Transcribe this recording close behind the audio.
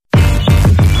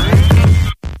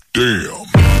Damn.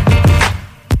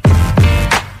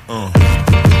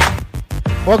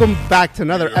 Welcome back to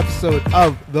another episode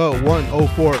of the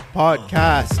 104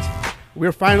 podcast.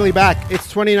 We're finally back. It's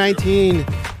 2019.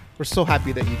 We're so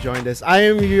happy that you joined us. I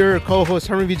am your co-host,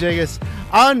 Herman Villegas.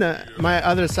 On my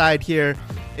other side here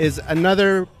is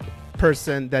another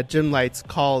person that Jim Lights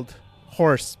called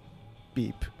Horse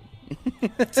Beep.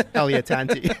 It's Elliott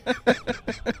Tanti.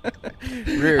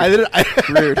 Rude.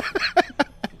 Rude.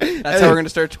 That's how we're going to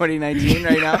start 2019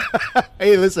 right now?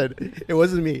 Hey, listen, it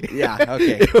wasn't me. Yeah,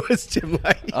 okay. It was Jim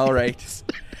Lights. All right.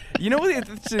 You know what the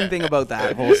interesting thing about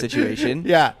that whole situation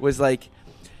was, like,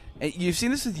 you've seen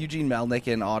this with Eugene Melnick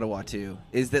in Ottawa, too,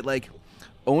 is that, like,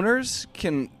 owners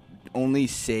can only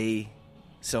say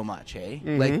so much, hey?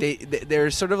 Mm-hmm. Like,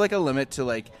 there's sort of, like, a limit to,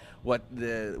 like, what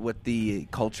the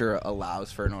culture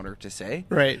allows for an owner to say.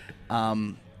 Right.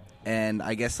 And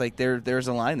I guess, like, there's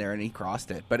a line there, and he crossed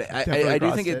it. But I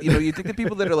do think it. You think the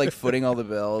people that are, like, footing all the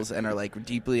bills and are, like,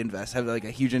 deeply have, like,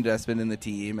 a huge investment in the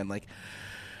team, and, like,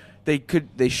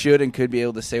 they should and could be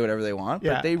able to say whatever they want,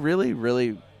 but they really,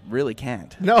 really, really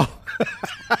can't. No.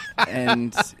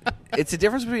 And it's a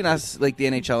difference between us, like, the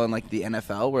NHL and, like, the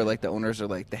NFL, where, like, the owners are,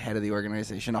 like, the head of the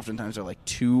organization. Oftentimes they're, like,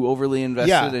 too overly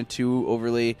invested and too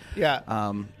overly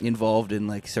involved in,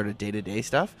 like, sort of day-to-day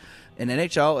stuff. In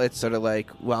NHL, it's sort of like,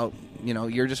 well,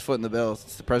 you're just footing the bill.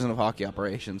 It's the president of hockey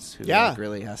operations who like,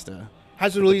 really has to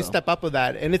really step up with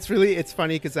that. And it's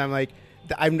funny because I'm like,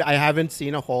 I haven't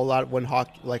seen a whole lot when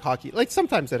hockey, like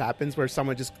sometimes it happens where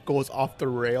someone just goes off the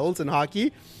rails in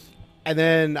hockey, and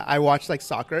then I watch like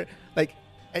soccer, like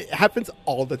it happens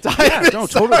all the time. Yeah, no,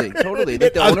 totally.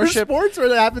 Like the ownership, sports where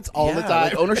it happens all the time.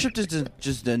 Like ownership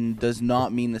just does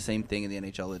not mean the same thing in the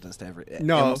NHL it does to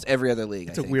almost every other league.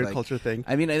 It's a weird culture thing.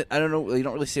 I mean, I don't know. You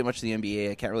don't really see it much in the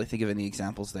NBA. I can't really think of any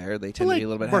examples there. They tend to be a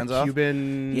little bit hands off.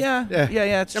 Cuban. Yeah.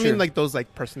 It's true. I mean, like those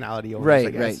like personality owners.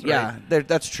 Right. Yeah,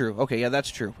 that's true. Okay, yeah, that's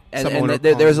true. And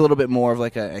there's a little bit more of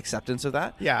like an acceptance of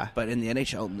that. Yeah. But in the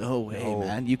NHL, no way,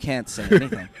 man. You can't say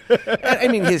anything. I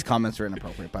mean, his comments are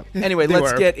inappropriate. But anyway,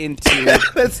 let's get into.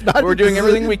 We're doing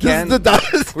everything we can.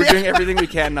 We're doing everything we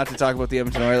can not to talk about the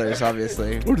Edmonton Oilers,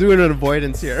 obviously. We're doing an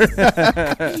avoidance here.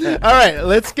 All right,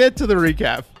 let's get to the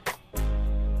recap.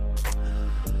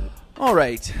 All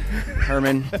right,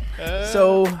 Herman.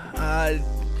 So,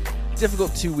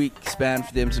 difficult 2-week span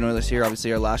for the Edmonton Oilers here.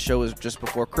 Obviously, our last show was just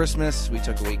before Christmas. We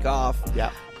took a week off.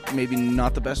 Yeah. Maybe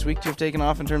not the best week to have taken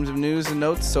off in terms of news and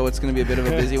notes, so it's going to be a bit of a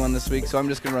busy one this week. So I'm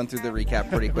just going to run through the recap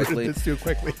pretty quickly. Let's do it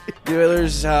quickly. The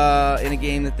Oilers, in a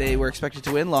game that they were expected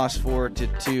to win, lost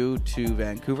 4-2 to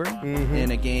Vancouver. Mm-hmm.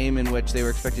 In a game in which they were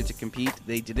expected to compete,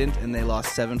 they didn't, and they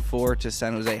lost 7-4 to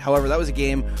San Jose. However, that was a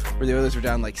game where the Oilers were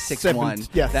down like 6-1.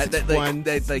 Yeah,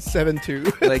 6-1, like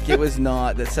 7-2. Like it was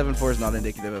not that 7-4 is not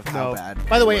indicative of how bad.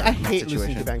 By the way, I hate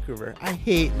losing to Vancouver. I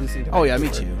hate losing to Vancouver. Oh yeah,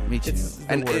 me too.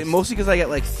 And mostly because I get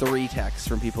like 3 texts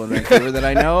from people in Vancouver that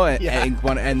I know,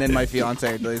 and then my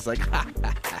fiance is like,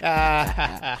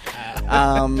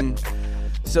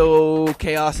 so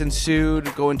chaos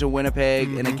ensued going to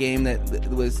Winnipeg in a game that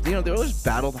was, the Oilers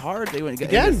battled hard. They went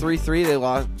again 3-3. They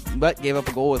lost, but gave up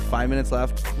a goal with 5 minutes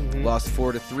left. Lost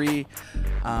 4-3.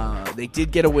 They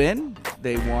did get a win.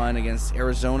 They won against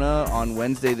Arizona on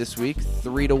Wednesday this week,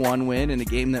 3-1 win in a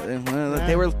game that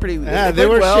they were pretty. They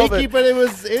were shaky, but it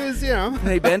was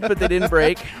they bent, but they didn't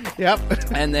break. Yep.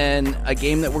 And then a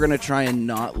game that we're going to try and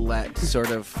not let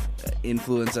sort of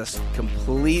influence us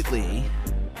completely.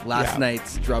 Last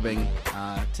night's drubbing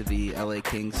to the LA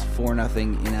Kings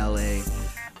 4-0 in LA.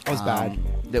 That was bad.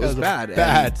 That was bad.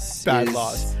 Bad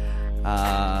loss.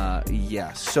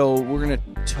 So we're going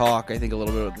to talk, I think, a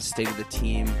little bit about the state of the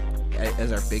team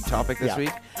as our big topic this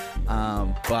week.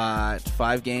 But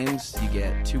 5 games, you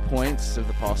get 2 points of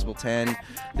the possible 10.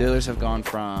 The Oilers have gone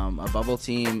from a bubble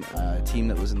team, a team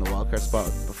that was in the wildcard spot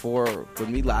before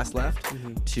when we last left,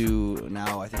 to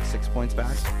now I think 6 points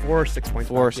back. 6 points.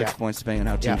 6 points, depending on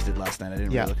how teams did last night. I didn't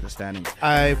really look at the standings.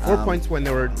 4 points when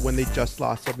they just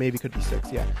lost, so maybe could be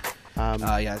 6. Yeah.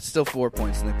 It's still 4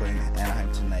 points, and they're playing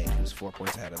Anaheim tonight, who's 4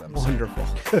 points ahead of them. Wonderful.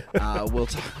 So, we'll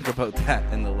talk about that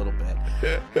in a little bit.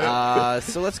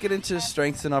 So let's get into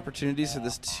strengths and opportunities for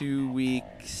this 2-week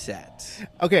set.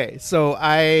 Okay, so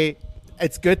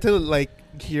it's good to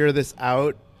hear this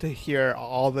out, to hear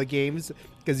all the games,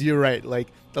 because you're right. Like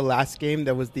the last game,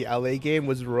 that was the LA game,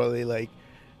 was really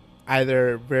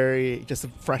either very just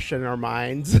fresh in our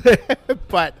minds,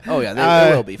 but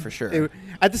they will be for sure.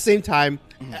 At the same time,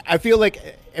 I feel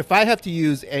like if I have to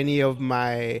use any of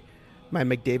my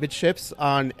McDavid ships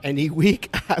on any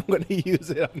week, I'm going to use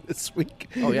it on this week.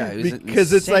 Oh yeah,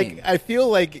 because it's like I feel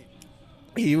like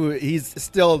he's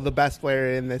still the best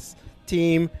player in this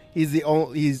team. He's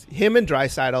him and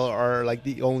Draisaitl are like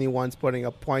the only ones putting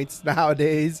up points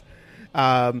nowadays.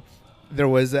 There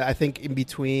was, I think, in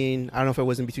between, I don't know if it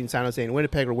was in between San Jose and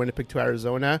Winnipeg or Winnipeg to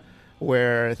Arizona,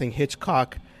 where I think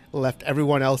Hitchcock left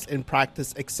everyone else in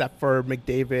practice except for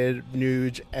McDavid,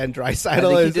 Nuge, and Draisaitl. I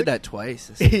think he did that twice.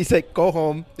 He's like, go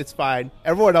home. It's fine.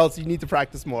 Everyone else, you need to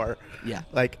practice more. Yeah.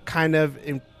 Like, kind of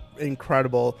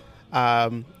incredible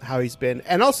how he's been.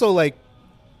 And also, like,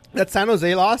 that San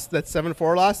Jose loss, that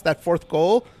 7-4 loss, that fourth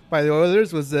goal by the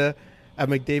Oilers was a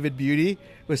McDavid beauty.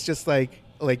 It was just like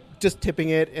just tipping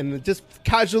it and just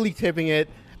casually tipping it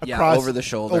across over the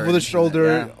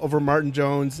shoulder, over Martin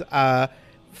Jones.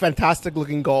 Fantastic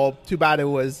looking goal. Too bad it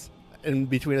was in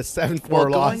between a 7-4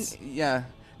 loss.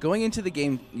 Going into the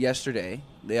game yesterday,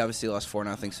 they obviously lost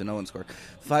 4-0, so no one scored.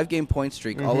 5-game point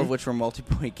streak, all of which were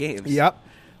multi-point games. Yep.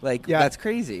 That's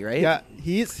crazy, right? Yeah,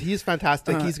 he's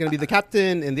fantastic. He's going to be the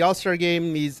captain in the All-Star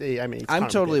game. I'm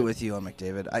totally with you on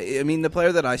McDavid. I mean, the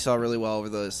player that I saw really well over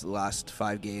those last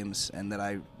 5 games and that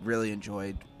I really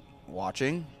enjoyed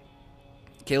watching,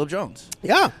 Caleb Jones.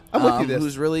 Yeah, I'm with you this.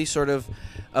 Who's really sort of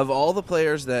all the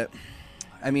players that,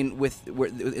 I mean,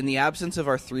 in the absence of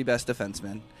our 3 best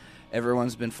defensemen,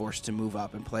 everyone's been forced to move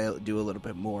up and do a little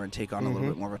bit more and take on a little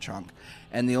bit more of a chunk.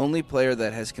 And the only player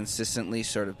that has consistently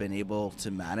sort of been able to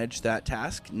manage that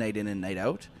task night in and night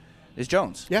out is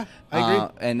Jones. Yeah, I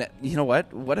agree. And you know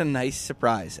what? What a nice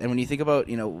surprise. And when you think about,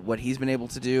 what he's been able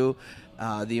to do,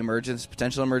 the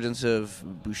potential emergence of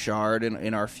Bouchard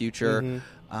in our future,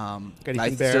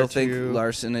 I still think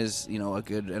Larson is, a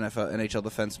good NHL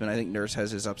defenseman. I think Nurse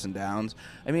has his ups and downs.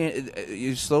 I mean,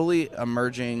 you're slowly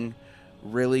emerging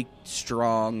really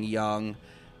strong, young,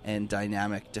 and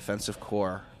dynamic defensive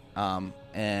core.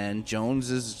 And Jones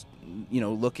is,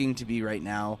 looking to be right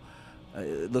now.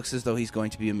 It looks as though he's going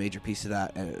to be a major piece of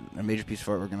that, a major piece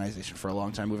for our organization for a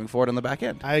long time moving forward on the back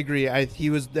end. I agree. He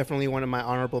was definitely one of my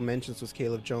honorable mentions was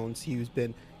Caleb Jones. He's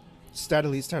been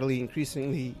steadily,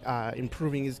 increasingly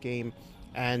improving his game.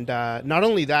 And not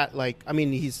only that,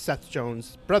 he's Seth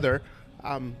Jones' brother.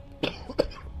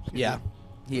 Yeah,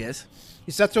 he is.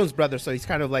 He's Seth Jones' brother, so he's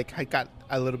kind of got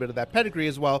a little bit of that pedigree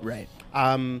as well. Right.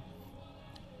 I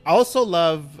also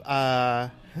love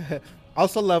on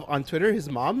Twitter, his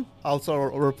mom also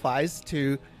replies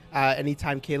to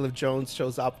anytime Caleb Jones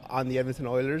shows up on the Edmonton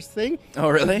Oilers thing. Oh,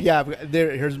 really? Yeah.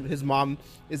 His mom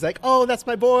is like, "Oh, that's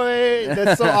my boy.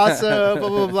 That's so awesome." Blah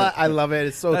blah blah. I love it.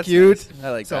 It's so cute. Nice. I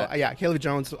like that. Yeah, Caleb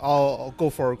Jones. I'll go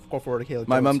for to Caleb Jones.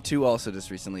 My mom too also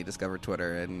just recently discovered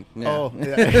Twitter, and yeah. Oh,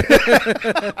 yeah.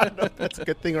 I don't know if that's a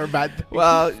good thing or a bad thing.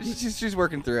 Well, she's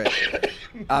working through it.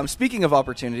 Speaking of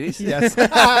opportunities, yes.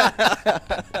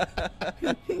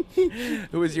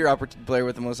 Who is your player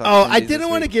with the most opportunities? I didn't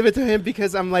want to give it to him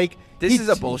because I'm like, this is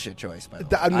a bullshit choice. By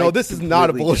the way, no, this is not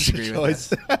a bullshit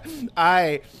choice.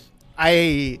 We're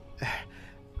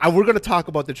going to talk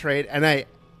about the trade, and I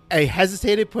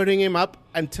hesitated putting him up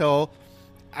until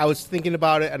I was thinking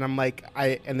about it, and I'm like,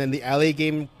 and then the LA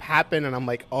game happened, and I'm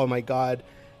like, oh my god,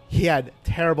 he had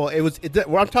terrible.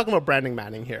 I'm talking about Brandon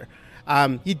Manning here.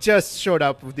 He just showed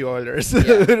up with the Oilers. Yeah.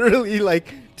 Literally,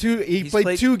 he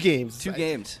played 2 games. 2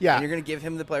 games. Yeah, and you're going to give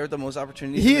him the player with the most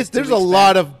opportunities. He is. There's a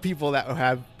lot of people that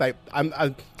have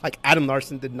I'm Adam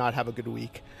Larson did not have a good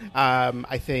week.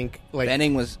 I think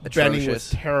Benning was atrocious. Benning was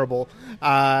terrible.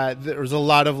 There's a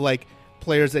lot of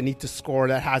players that need to score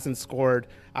that hasn't scored.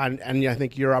 And I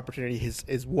think your opportunity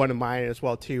is one of mine as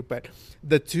well too. But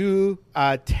the 2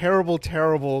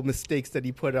 terrible mistakes that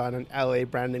he put on an LA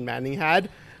Brandon Manning had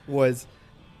was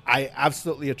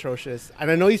absolutely atrocious.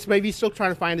 And I know he's maybe still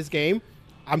trying to find his game.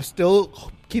 I'm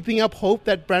still keeping up hope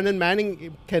that Brandon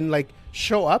Manning can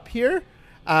show up here.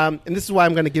 And this is why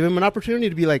I'm going to give him an opportunity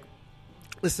to be like,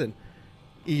 listen,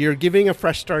 you're giving a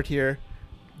fresh start here.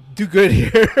 Do good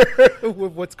here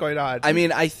with what's going on. I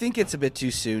mean, I think it's a bit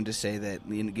too soon to say that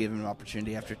give him an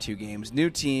opportunity after 2 games. New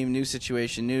team, new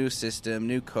situation, new system,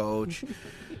 new coach,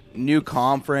 new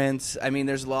conference. I mean,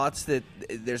 there's lots to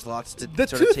the sort of take in. The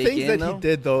 2 things that he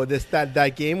did though,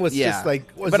 that game was just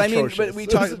was atrocious. I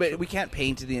mean, but we can't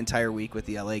paint the entire week with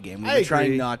the LA game. We're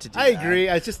trying not to do that. I agree.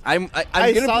 I'm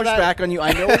going to push back on you.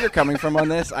 I know where you're coming from on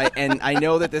this. I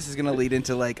know that this is going to lead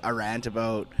into a rant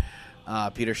about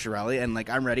Peter Chiarelli, and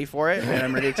I'm ready for it, and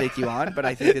I'm ready to take you on. But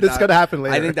I think that's going to happen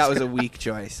later. I think that was a weak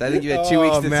choice. I think you had 2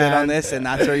 weeks to sit on this, and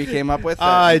that's where you came up with.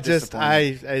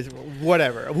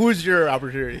 Whatever. Who's your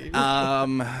opportunity?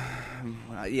 I'm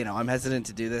hesitant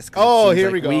to do this.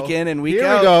 Here we go. Week in and week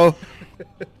out. Here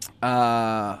we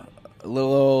go.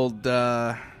 Little old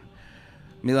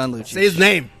Milan Lucic. Say his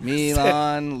name.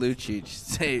 Milan Lucic.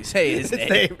 Say his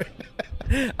name.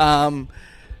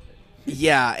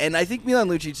 Yeah, and I think Milan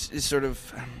Lucic is sort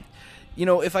of,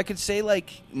 if I could say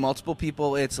like multiple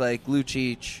people, it's like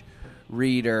Lucic,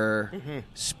 Reeder,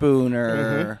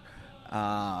 Spooner.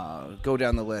 Go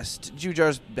down the list.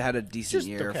 Jujar's had a decent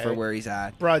year for where he's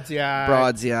at.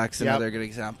 Brodziak's another good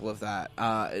example of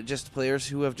that. Just players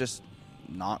who have just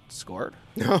not scored.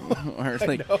 Or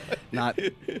like not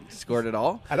scored at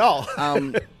all.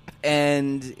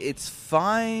 And it's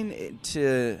fine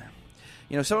to,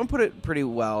 someone put it pretty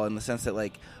well in the sense that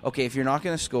like, okay, if you're not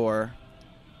going to score,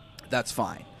 that's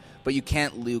fine. But you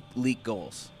can't leak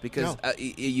goals because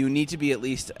you need to be at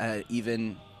least at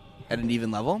an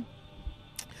even level.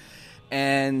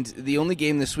 And the only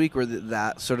game this week where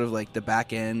that sort of like the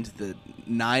back end, the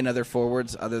 9 other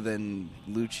forwards other than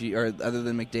Lucci or other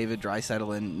than McDavid,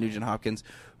 Draisaitl, and Nugent-Hopkins,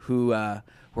 who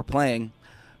were playing,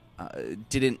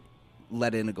 didn't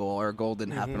let in a goal, or a goal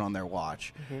didn't happen on their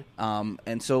watch.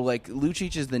 And so like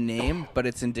Lucic is the name, but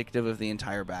it's indicative of the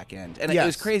entire back end. And it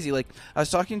was crazy. Like I was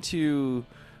talking to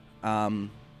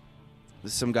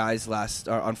some guys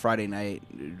on Friday night.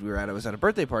 I was at a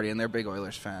birthday party, and they're big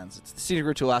Oilers fans. It's the Scenic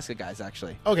Route to Alaska guys,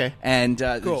 actually. Okay. And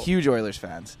cool. Huge Oilers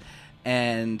fans.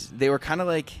 And they were kind of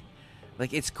like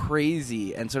it's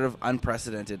crazy and sort of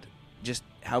unprecedented just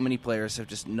how many players have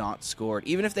just not scored.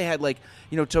 Even if they had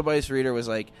Tobias Reeder was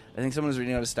like, I think someone was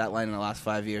reading out a stat line in the last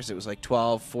 5 years. It was like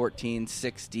 12, 14,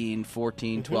 16,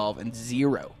 14, 12, and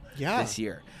 0 this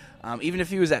year. Even if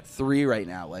he was at 3 right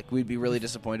now, like we'd be really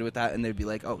disappointed with that, and they'd be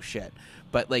like, "Oh shit!"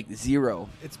 But like 0,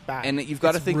 it's bad. And you've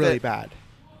got to think really that, bad.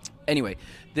 Anyway,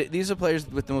 these are players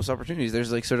with the most opportunities.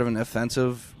 There's like sort of an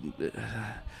offensive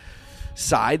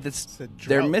side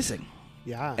they're missing.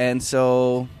 Yeah, and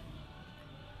so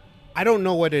I don't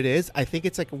know what it is. I think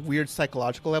it's like a weird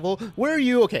psychological level. Where are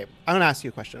you? Okay, I'm gonna ask you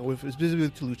a question. Specifically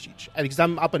to Lucic, because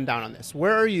I'm up and down on this.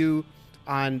 Where are you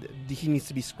on he needs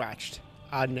to be scratched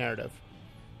narrative?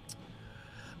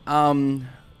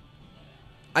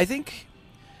 I think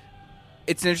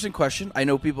it's an interesting question. I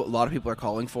know a lot of people are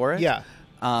calling for it. Yeah.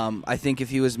 I think if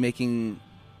he was making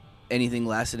anything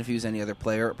less, and if he was any other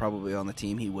player probably on the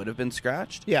team, he would have been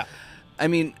scratched. Yeah. I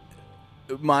mean,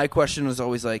 my question was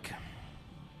always like,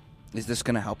 is this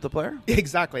going to help the player?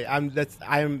 Exactly. I'm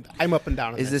up and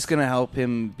down on this. Is this going to help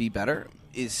him be better?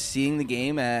 Is seeing the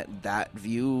game at that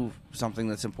view something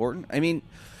that's important? I mean,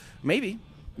 maybe.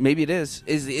 Maybe it is.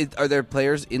 Are there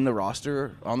players on the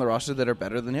roster that are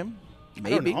better than him?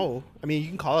 Maybe. I don't know. I mean, you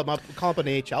can call up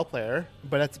an AHL player,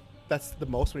 but that's the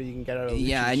most where you can get out of.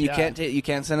 Yeah, and you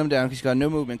can't send him down because he's got no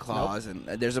movement clause, and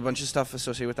there's a bunch of stuff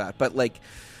associated with that. But like,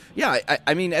 yeah,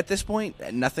 I mean, at this point,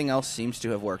 nothing else seems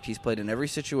to have worked. He's played in every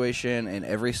situation and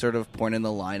every sort of point in the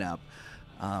lineup.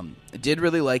 Did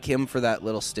really like him for that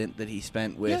little stint that he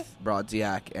spent with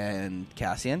Brodziak and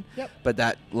Cassian, but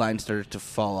that line started to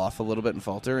fall off a little bit and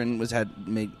falter, and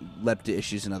led to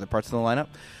issues in other parts of the lineup.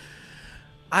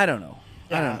 I don't know.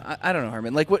 I don't know,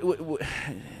 Herman. Like,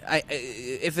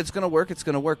 if it's going to work, it's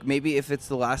going to work. Maybe if it's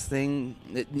the last thing,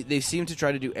 they seem to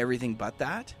try to do everything but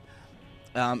that,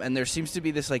 and there seems to be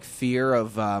this like fear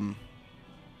of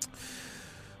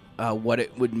what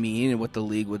it would mean and what the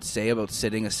league would say about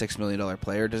sitting a $6 million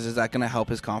player. Is that going to help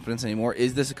his confidence anymore?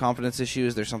 Is this a confidence issue?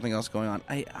 Is there something else going on?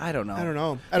 I don't know. I don't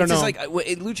know. It's just like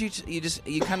Lucic,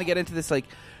 you kind of get into this like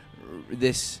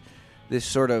this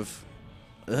sort of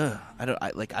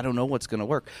I don't know what's going to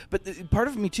work. But part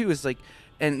of me too is like,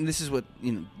 and this is what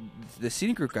the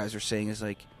Scenic Group guys are saying is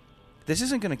like, this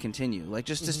isn't going to continue. Like,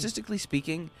 just statistically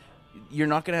speaking, you're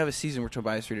not going to have a season where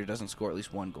Tobias Reeder doesn't score at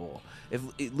least one goal. If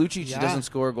Lucic doesn't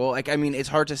score a goal, it's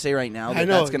hard to say right now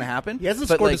that's going to happen. He hasn't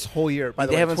scored this whole year, by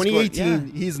the way.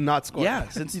 2018, he's not scored. Yeah,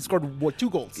 since he scored 2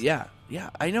 goals. Yeah,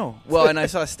 I know. Well, and I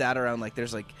saw a stat around like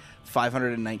there's like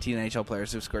 519 NHL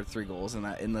players who've scored 3 goals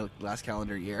in the last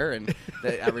calendar year, and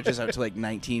that averages out to like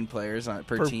 19 players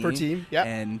per team. Per team, yeah.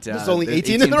 And there's only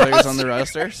 18 players on the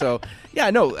roster. So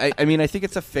yeah, no, I mean I think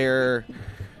it's a fair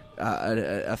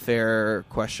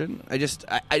question. I just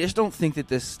don't think that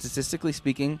this, statistically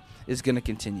speaking, is going to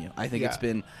continue. I think it's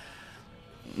been,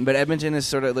 but Edmonton is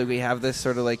sort of like, we have this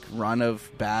sort of like run of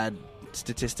bad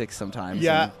statistics sometimes.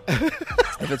 Yeah.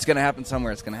 If it's going to happen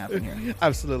somewhere, it's going to happen here.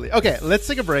 Absolutely. Okay, let's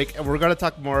take a break, and we're going to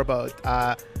talk more about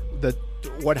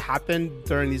what happened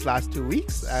during these last 2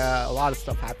 weeks. A lot of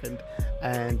stuff happened,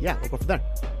 and we'll go from there.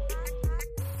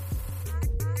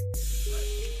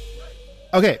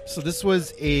 Okay, so this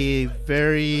was a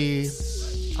very,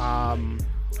 I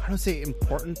don't say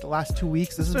important the last 2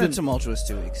 weeks. This has been tumultuous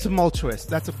 2 weeks. Tumultuous,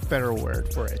 that's a better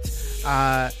word for it.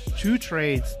 2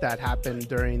 trades that happened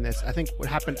during this. I think what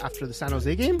happened after the San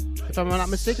Jose game, if I'm not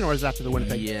mistaken, or is it after the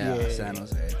Winnipeg? Yeah, San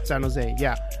Jose. San Jose,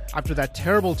 yeah. After that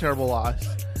terrible, terrible loss.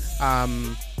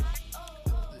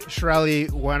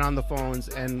 Shirelli went on the phones,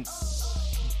 and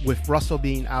with Russell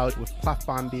being out, with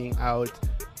Clefbaum being out,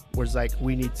 was like,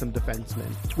 we need some defensemen.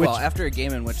 Well, after a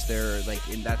game in which they're like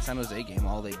in that San Jose game,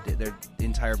 all they did, their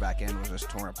entire back end was just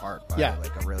torn apart by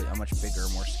like a much bigger,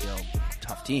 more skilled,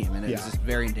 tough team, and it was just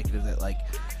very indicative that like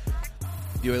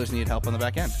the Oilers needed help on the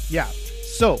back end. Yeah.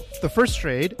 So the first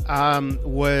trade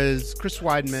was Chris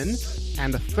Weidman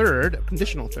and a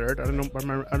conditional third. I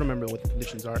don't remember what the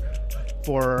conditions are,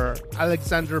 for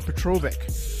Alexander Petrovic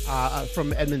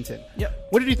from Edmonton. Yep.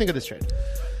 What did you think of this trade?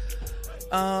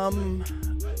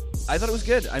 I thought it was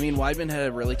good. I mean, Weidman had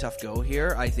a really tough go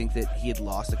here. I think that he had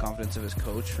lost the confidence of his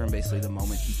coach from basically the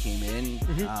moment he came in.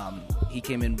 Mm-hmm. He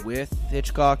came in with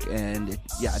Hitchcock, and it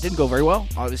didn't go very well,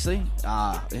 obviously,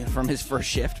 from his first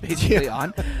shift, basically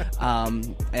on.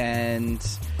 And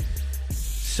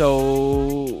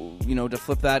so, to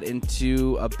flip that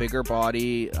into a bigger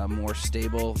body, a more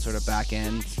stable sort of back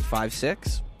end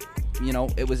 5-6,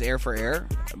 it was air for air,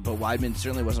 but Weidman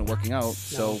certainly wasn't working out,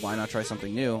 so why not try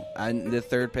something new? And the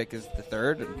third pick is the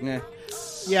third.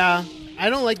 Yeah, I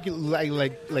don't like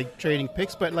trading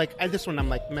picks, but this one I'm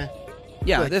like, meh.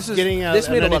 Yeah, like this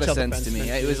made a lot of sense to me.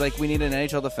 It was like, we need an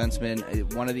NHL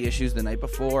defenseman. One of the issues the night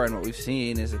before, and what we've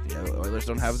seen, is that the Oilers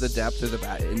don't have the depth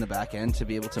in the back end to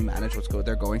be able to manage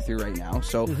they're going through right now.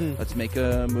 So let's make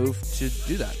a move to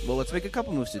do that. Well, let's make a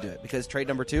couple moves to do it, because trade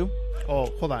number 2. Oh,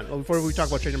 hold on. Before we talk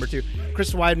about trade number 2,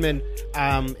 Chris Weidman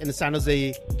in the San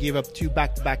Jose gave up 2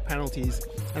 back-to-back penalties,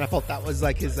 and I felt that was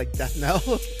like his death knell.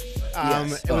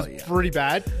 It was pretty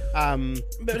bad.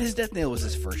 But his death nail was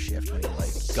his first shift when he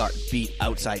got beat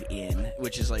outside in,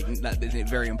 which is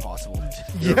very impossible.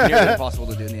 Nearly impossible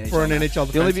to do in the NHL. For an NHL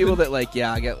defenseman. The only people that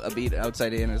get a beat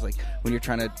outside in is when you're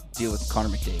trying to deal with Connor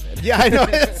McDavid. Yeah, I know.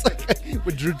 It's like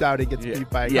when Drew Doughty gets beat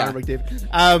by Connor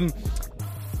McDavid.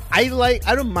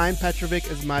 I don't mind Petrovic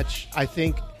as much. I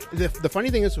think the funny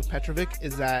thing is with Petrovic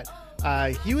is that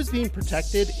he was being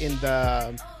protected in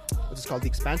the the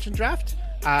expansion draft.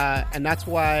 And that's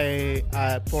why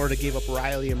Florida gave up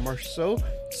Riley and Marchessault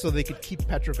so they could keep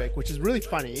Petrovic, which is really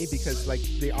funny because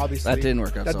they obviously that didn't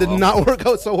work out. That did not work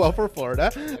out so well for Florida.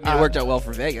 It worked out well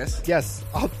for Vegas. Yes,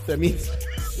 that means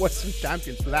what's some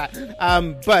champions for that.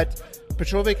 But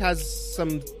Petrovic has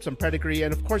some pedigree,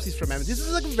 and of course he's from Edmonton. This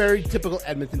is a very typical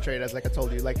Edmonton trade, as I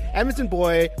told you. Edmonton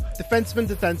boy, defenseman,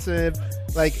 defensive.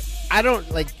 I don't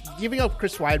giving up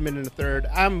Chris Weidman in the third.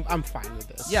 I'm fine with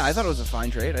this. Yeah, I thought it was a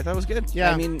fine trade. I thought it was good.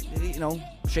 Yeah, I mean,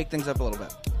 shake things up a little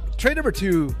bit. Trade number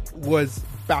 2 was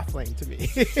baffling to me.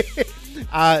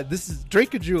 This is Drake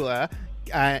Caggiula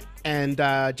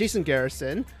and Jason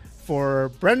Garrison for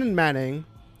Brendan Manning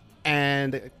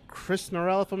and Chris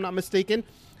Norrell, if I'm not mistaken.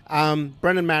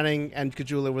 Brendan Manning and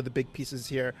Caggiula were the big pieces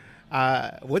here.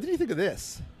 What did you think of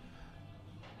this?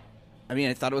 I mean,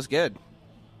 I thought it was good.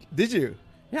 Did you?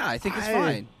 Yeah, I think it's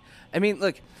fine. I mean,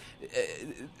 look,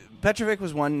 Petrovic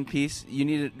was one piece. We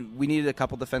needed a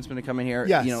couple defensemen to come in here.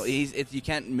 Yes. You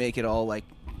can't make it all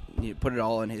put it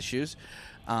all in his shoes.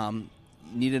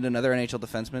 Needed another NHL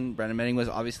defenseman. Brendan Manning was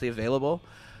obviously available.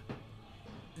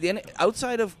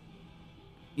 Outside of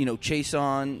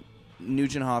Chason,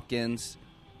 Nugent Hopkins,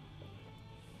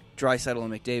 Draisaitl,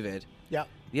 and McDavid. Yeah,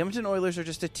 the Edmonton Oilers are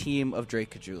just a team of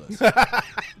Drake Caggiulas.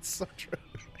 It's so true.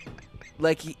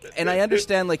 And I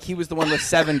understand, he was the one with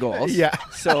 7 goals. Yeah.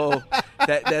 So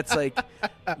that's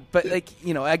but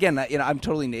again, I'm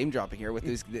totally name dropping here with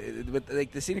these,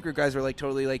 the Scenic Group guys were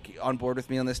totally on board with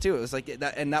me on this too. It was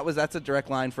that, and that's a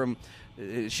direct line from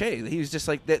Shea. He was just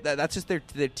that's just their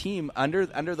team under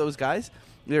those guys.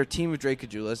 They're a team of Drake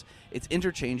Caggiulas. It's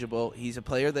interchangeable. He's a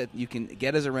player that you can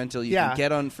get as a rental. You can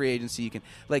get on free agency. You can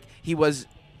he was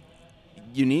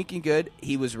unique and good.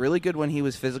 He was really good when he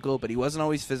was physical, but he wasn't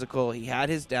always physical. He had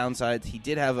his downsides. He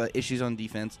did have issues on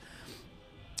defense.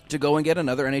 To go and get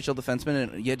another NHL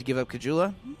defenseman and you had to give up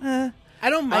Caggiula? I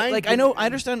don't mind. I know.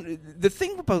 The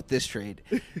thing about this trade,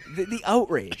 the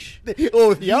outrage. The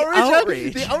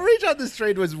outrage on this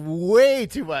trade was way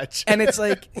too much. And it's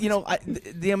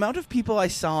the amount of people I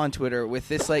saw on Twitter with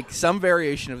this, some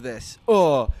variation of this.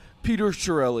 Oh, Peter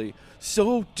Chiarelli,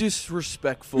 so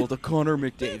disrespectful to Connor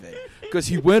McDavid because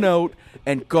he went out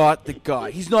and got the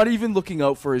guy. He's not even looking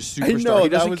out for his superstar. He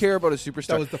doesn't care about his superstar.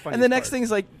 That was the funniest and the next part. thing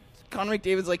is Connor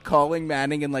McDavid's like calling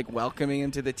Manning and like welcoming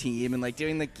him to the team and like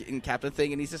doing the captain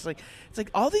thing, and he's just like, it's like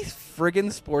all these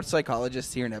friggin' sports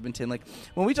psychologists here in Edmonton. Like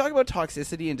when we talk about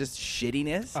toxicity and just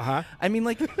shittiness, I mean,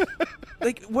 like,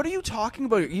 like what are you talking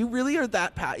about? You really are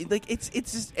that like it's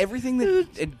just everything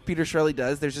that Peter Chiarelli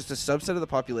does. There's just a subset of the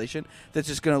population that's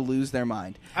just going to lose their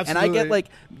mind. Absolutely. And I get like,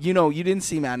 you know, you didn't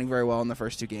see Manning very well in the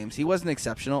first 2 games. He wasn't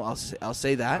exceptional. I'll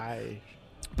say that.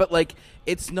 But, like,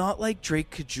 it's not like Drake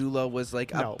Caggiula was,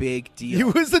 like, a big deal. He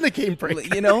was in a game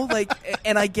break. You know, like,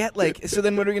 and I get, like, so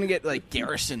then when are we going to get, like,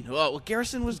 Garrison? Oh, well,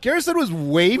 Garrison was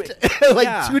waived,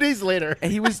 like, 2 days later.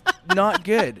 And he was not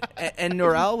good. And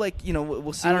Norrell, like, you know,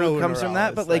 we'll see what comes from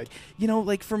that. But, like, you know,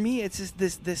 like, for me, it's just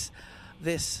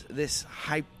this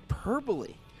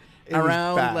hyperbole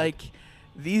around, like,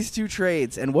 these 2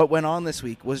 trades. And what went on this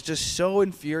week was just so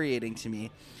infuriating to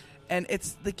me. And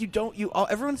it's like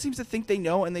everyone seems to think they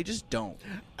know, and they just don't.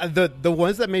 The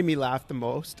ones that made me laugh the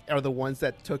most are the ones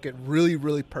that took it really,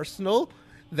 really personal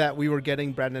that we were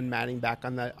getting Brendan Manning back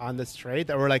on this trade.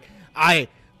 That were like, I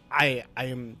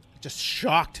am just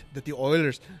shocked that the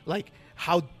Oilers, like,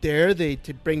 how dare they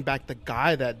to bring back the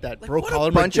guy that like, broke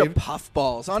Colin McDavid. What a bunch of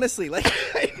puffballs, honestly. Like,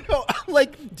 I know.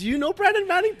 Like, do you know Brendan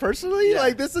Manning personally? Yeah.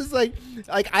 Like, this is like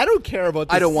I don't care about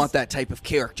this. I don't want that type of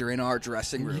character in our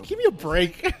dressing room. Give me a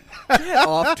break. Get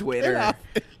off Twitter. Get off.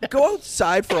 Go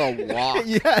outside for a walk.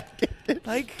 Yeah.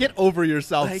 Get over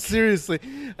yourself. Like, seriously.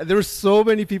 There were so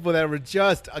many people that were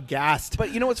just aghast.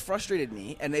 But you know what's frustrated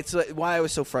me? And it's why I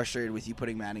was so frustrated with you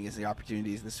putting Manning as the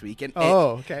opportunities this week. And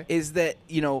okay. Is that,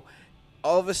 you know,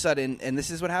 all of a sudden, and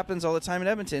this is what happens all the time in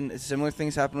Edmonton, similar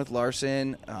things happen with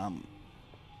Larson.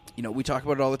 You know, we talk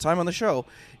about it all the time on the show,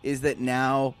 is that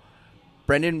now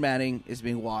Brendan Manning is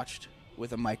being watched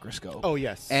with a microscope. Oh,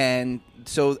 yes. And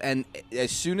so, and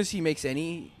as soon as he makes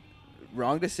any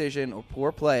wrong decision or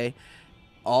poor play,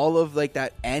 all of, like,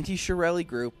 that anti-Chiarelli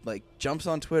group, like, jumps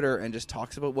on Twitter and just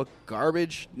talks about what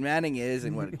garbage Manning is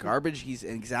and what garbage he's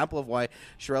an example of why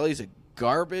Chiarelli is a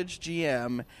garbage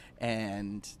GM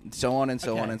and so on and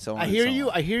so on and so on. I hear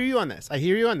you on this.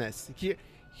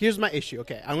 Here's my issue.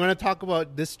 Okay, I'm going to talk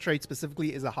about this trade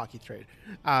specifically is a hockey trade.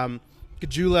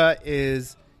 Caggiula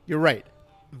is, you're right,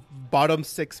 bottom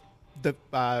 6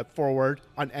 forward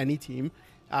on any team.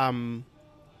 And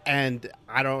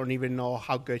I don't even know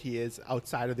how good he is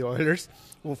outside of the Oilers.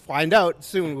 We'll find out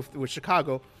soon with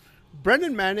Chicago.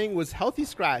 Brendan Manning was healthy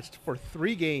scratched for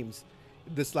 3 games.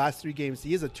 This last 3 games,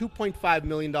 he has a $2.5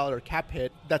 million cap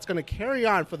hit that's going to carry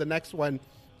on for the next one.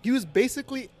 He was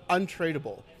basically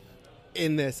untradeable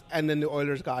in this, and then the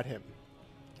Oilers got him.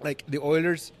 Like, the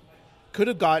Oilers could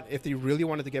have got, if they really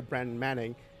wanted to get Brandon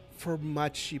Manning, for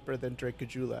much cheaper than Drake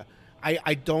Caggiula.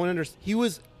 I don't understand. He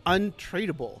was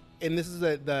untradeable, and this is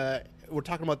we're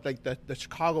talking about, like, the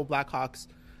Chicago Blackhawks.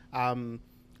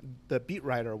 The beat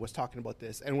writer was talking about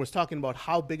this and was talking about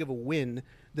how big of a win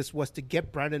this was to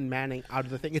get Brandon Manning out of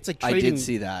the thing. It's like trading. I did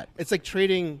see that. It's like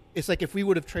trading. It's like if we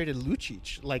would have traded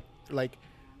Lucic, like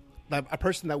a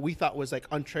person that we thought was like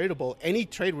untradeable. Any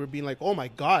trade would be like, oh my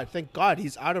God, thank God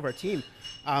he's out of our team.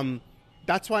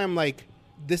 That's why I'm like,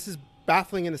 this is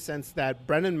baffling in the sense that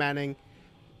Brandon Manning,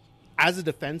 as a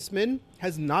defenseman,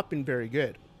 has not been very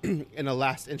good in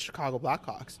Chicago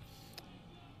Blackhawks.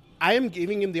 I am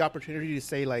giving him the opportunity to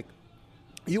say, like,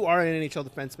 you are an NHL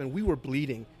defenseman. We were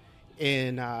bleeding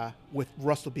with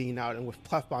Russell being out and with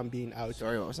Clefbaum being out.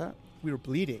 Sorry, what was that? We were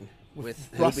bleeding with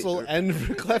Russell and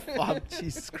Clefbaum.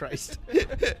 Jesus Christ.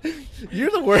 You're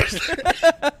the worst.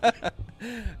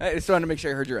 I just wanted to make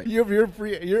sure I heard you right.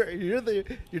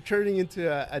 You're turning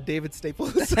into a David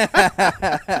Staples.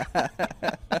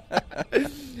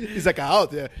 He's like, oh,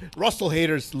 the Russell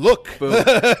haters, look. Boom.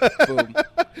 Boom.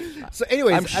 So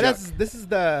anyways, this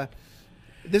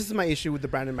is my issue with the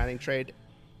Brandon Manning trade.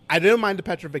 I didn't mind the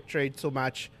Petrovic trade so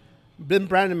much. The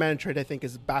Brandon Manning trade, I think,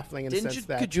 is baffling in the sense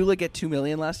that... Didn't Caggiula get $2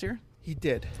 million last year? He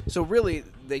did. So really,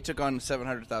 they took on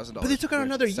 $700,000. But they took on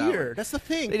another year. That's the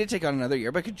thing. They did take on another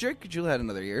year, but Caggiula had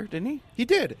another year, didn't he? He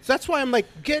did. So that's why I'm like,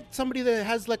 get somebody that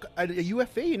has like a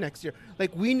UFA next year.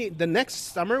 Like, we need the next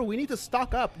summer. We need to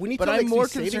stock up. We need to. But I'm more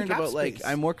concerned about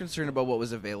I'm more concerned about what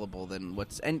was available than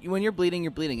what's. And when you're bleeding,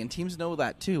 you're bleeding, and teams know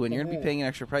that too. And you're going to be paying an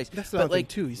extra price. That's the other thing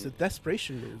too. It's a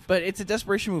desperation move. But it's a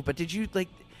desperation move. But did you like?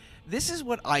 This is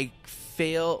what I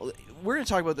fail. We're going to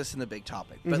talk about this in the big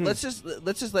topic, but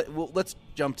let's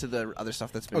jump to the other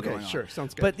stuff that's been going on. Okay, sure,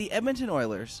 sounds good. But the Edmonton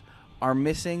Oilers are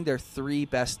missing their 3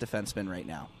 best defensemen right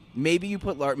now. Maybe you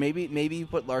put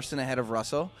Larson ahead of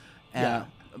Russell. Yeah.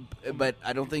 But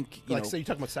I don't think you know. So you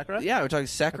talking about Sekera? Yeah, we're talking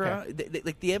Sekera.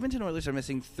 Okay. The Edmonton Oilers are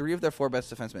missing 3 of their 4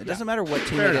 best defensemen. It doesn't matter what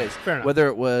team Fair it enough. is, whether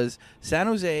it was San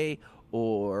Jose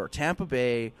or Tampa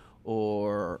Bay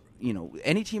or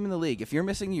any team in the league, if you're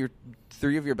missing your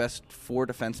 3 of your best 4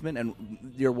 defensemen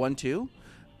and you're 1-2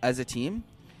 as a team,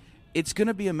 it's going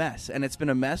to be a mess. And it's been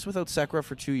a mess without Sekera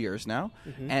for 2 years now.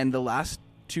 Mm-hmm. And the last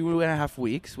 2.5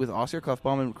 weeks with Oscar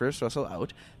Klefbom and Chris Russell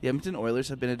out, the Edmonton Oilers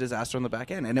have been a disaster on the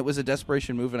back end. And it was a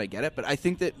desperation move, and I get it. But I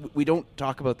think that we don't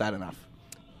talk about that enough.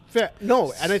 Fair.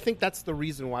 No, and I think that's the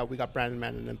reason why we got Brandon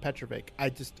Manning and Petrovic. I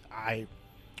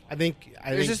think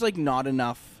there's just like not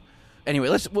enough. Anyway,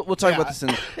 we'll talk about this.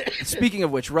 Speaking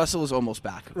of which, Russell is almost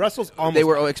back. Russell's almost. They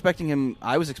were expecting him.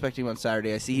 I was expecting him on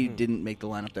Saturday. I see he didn't make the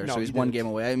lineup there, so he's one game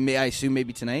away. I assume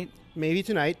maybe tonight. Maybe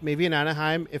tonight. Maybe in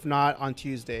Anaheim. If not, on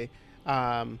Tuesday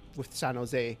with San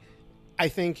Jose. I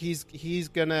think he's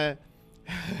gonna.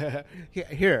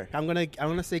 Here, I'm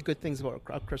gonna say good things about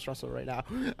Chris Russell right now.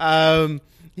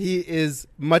 He is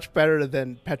much better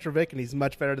than Petrovic, and he's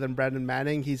much better than Brandon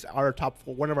Manning. He's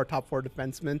one of our top 4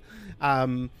 defensemen.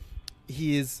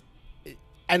 He is,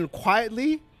 and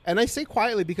quietly, and I say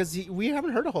quietly because we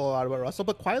haven't heard a whole lot about Russell,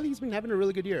 but quietly he's been having a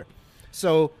really good year.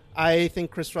 So I think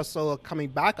Chris Russell coming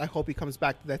back, I hope he comes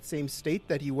back to that same state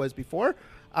that he was before.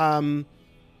 It's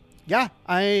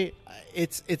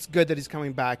good that he's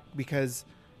coming back because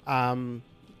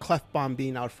Klefbom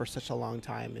being out for such a long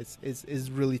time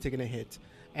is really taking a hit,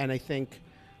 and I think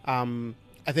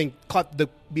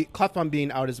Klefbom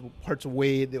being out hurts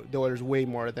the Oilers way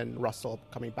more than Russell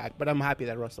coming back. But I'm happy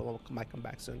that Russell might come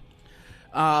back soon.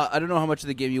 I don't know how much of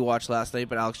the game you watched last night,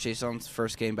 but Alex Chiasson's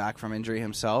first game back from injury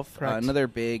himself. Another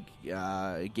big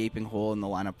gaping hole in the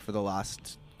lineup for the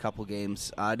last couple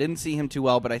games. Didn't see him too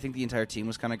well, but I think the entire team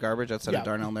was kind of garbage outside of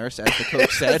Darnell Nurse, as the coach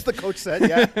said. As the coach said,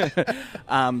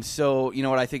 yeah. So, you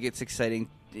know what, I think it's exciting.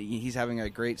 He's having a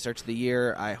great start to the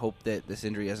year. I hope that this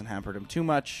injury hasn't hampered him too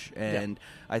much, and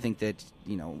I think that,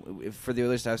 for the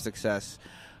Oilers to have success,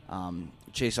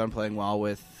 Chiasson playing well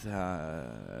with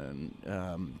Draisaitl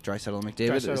and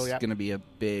McDavid is going to be a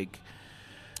big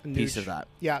piece of that.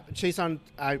 Yeah, Chiasson,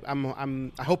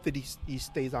 I hope that he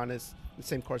stays on the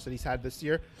same course that he's had this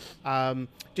year.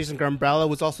 Jason Garmbella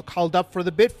was also called up for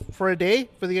a day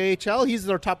for the AHL. He's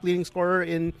our top leading scorer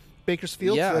in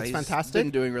Bakersfield, so that's fantastic. He's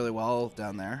been doing really well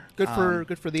down there. Good for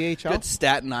the AHL. Good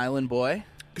Staten Island boy.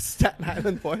 Staten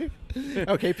Island boy.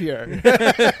 Okay, Pierre.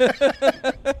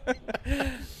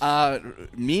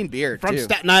 Mean beard from too.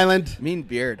 Staten Island. Mean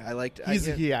beard. I liked.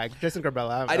 Jason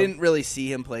Garbella. I didn't really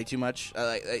see him play too much.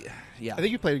 I think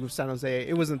he played with San Jose.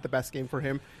 It wasn't the best game for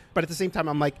him, but at the same time,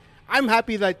 I'm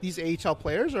happy that these AHL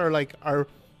players are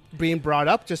being brought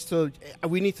up.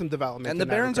 We need some development. And the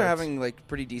Barons are having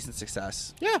pretty decent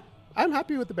success. Yeah, I'm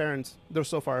happy with the Barons though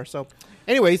so far. So,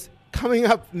 anyways. Coming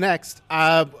up next,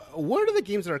 what are the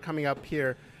games that are coming up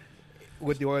here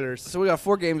with the Oilers? So we got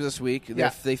 4 games this week.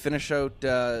 Yeah. They finish out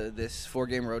this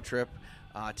 4-game road trip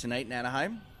tonight in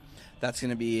Anaheim. That's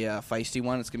going to be a feisty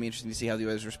one. It's going to be interesting to see how the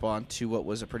Oilers respond to what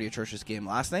was a pretty atrocious game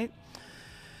last night.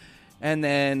 And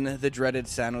then the dreaded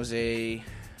San Jose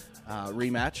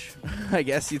rematch, I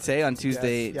guess you'd say, on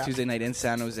Tuesday night in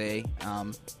San Jose.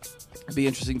 It'd be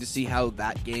interesting to see how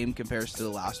that game compares to the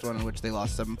last one, in which they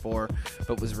lost 7-4,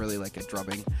 but was really like a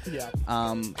drubbing. Yeah.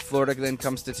 Florida then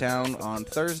comes to town on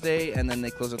Thursday, and then they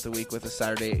close out the week with a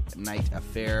Saturday night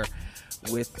affair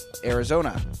with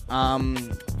Arizona.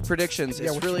 Predictions.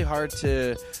 It's really hard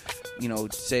to,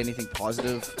 say anything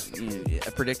positive,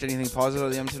 predict anything positive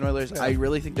of the Edmonton Oilers. Yeah. I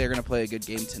really think they're going to play a good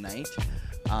game tonight.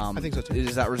 I think so too.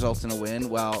 Does that result in a win?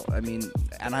 Well,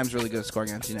 Anaheim's really good at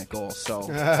scoring empty net goals, so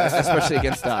especially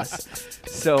against us.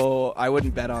 So I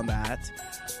wouldn't bet on that.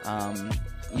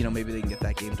 Maybe they can get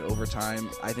that game to overtime.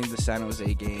 I think the San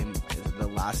Jose game is the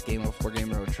last game of a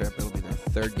 4-game road trip. It'll be their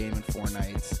 3rd game in 4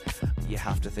 nights. You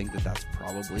have to think that that's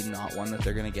probably not one that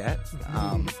they're going to get.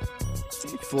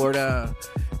 Florida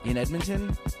in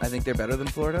Edmonton, I think they're better than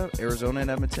Florida. Arizona and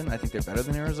Edmonton, I think they're better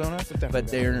than Arizona. But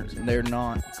they're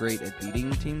not great at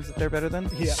beating teams that they're better than.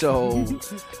 Yeah. So,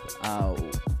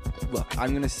 look,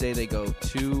 I'm going to say they go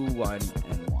 2-1-1.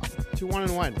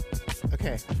 2-1-1.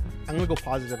 Okay. I'm going to go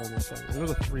positive on this one. I'm going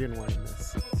to go 3-1 in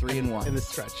this. 3-1. In this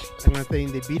stretch. I'm going to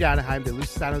think they beat Anaheim, they lose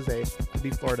San Jose, they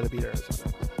beat Florida, they beat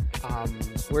Arizona.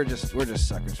 We're just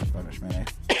suckers for punishment, eh?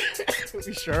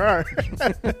 We sure are.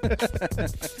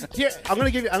 Here, I'm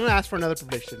gonna ask for another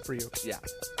prediction for you. Yeah.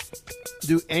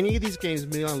 Do any of these games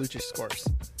Milan Lucic scores?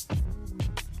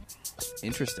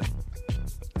 Interesting.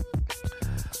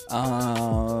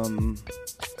 I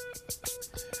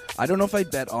don't know if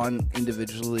I'd bet on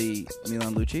individually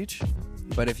Milan Lucic.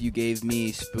 But if you gave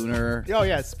me Spooner... Oh,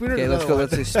 yeah, Spooner. Okay, let's go.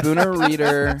 Let's say Spooner,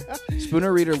 Reeder,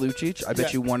 Lucic. I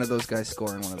bet you one of those guys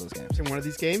score in one of those games. In one of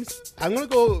these games? I'm going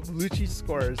to go Lucic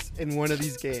scores in one of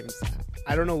these games.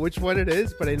 I don't know which one it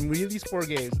is, but in one of these 4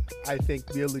 games, I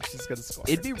think Mia Lucic is going to score.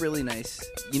 It'd be really nice.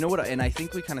 You know what? And I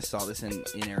think we kind of saw this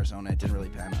in Arizona. It didn't really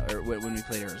pan out. Or when we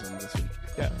played Arizona this week.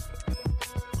 Yeah.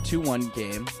 2-1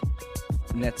 game.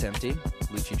 Net's empty.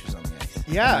 Lucic was on the ice.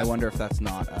 Yeah. And I wonder if that's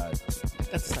not...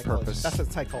 That's a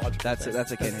psychological.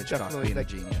 That's a Ken Hitchcock being a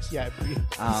genius. Yeah,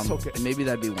 so good. Maybe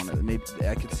that'd be one of them. Maybe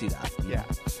I could see that. Yeah.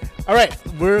 All right,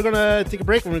 we're gonna take a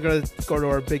break and we're gonna go to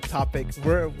our big topic.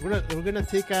 We're gonna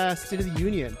take a State of the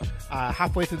Union.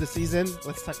 Halfway through the season,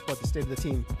 let's talk about the state of the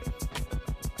team.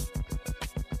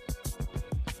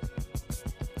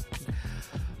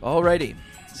 Alrighty.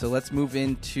 So let's move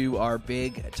into our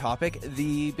big topic.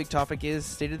 The big topic is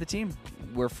state of the team.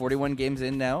 We're 41 games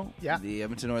in now. Yeah. The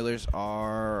Edmonton Oilers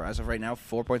are, as of right now,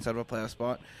 4 points out of a playoff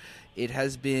spot. It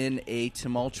has been a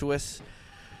tumultuous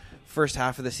first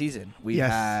half of the season. We've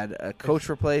had a coach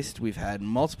replaced. We've had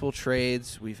multiple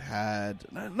trades. We've had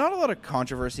not a lot of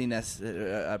controversy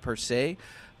per se,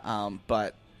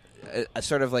 but a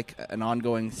sort of like an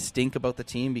ongoing stink about the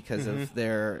team because of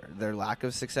their lack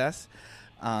of success.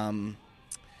 Right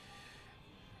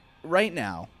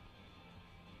now,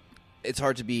 it's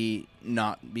hard to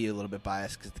not be a little bit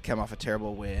biased because they come off a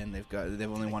terrible win.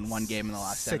 They've only won 1 game in the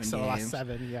last 7 games. 6 of the last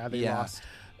 7, yeah, they lost.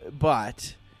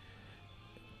 But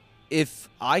if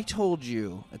I told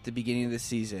you at the beginning of the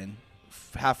season,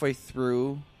 halfway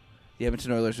through, the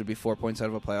Edmonton Oilers would be 4 points out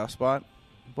of a playoff spot,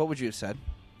 what would you have said?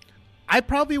 I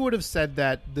probably would have said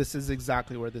that this is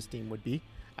exactly where this team would be.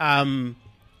 I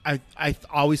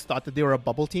always thought that they were a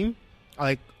bubble team.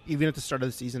 Like, even at the start of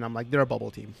the season, I'm like, they're a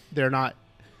bubble team. They're not.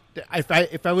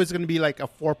 If I was going to be like a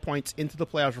 4 points into the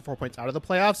playoffs or 4 points out of the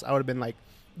playoffs, I would have been like,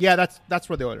 yeah, that's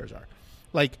where the Oilers are.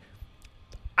 Like,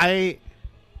 I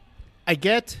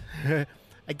get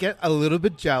I get a little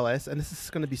bit jealous, and this is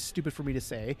going to be stupid for me to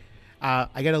say.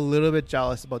 I get a little bit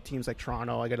jealous about teams like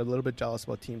Toronto. I get a little bit jealous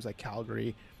about teams like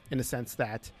Calgary, in the sense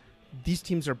that these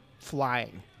teams are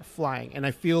flying, and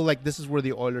I feel like this is where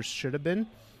the Oilers should have been.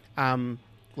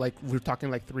 Like we were talking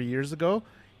like 3 years ago.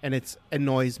 And it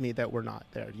annoys me that we're not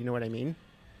there. You know what I mean?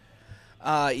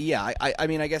 Yeah. I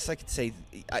mean, I guess I could say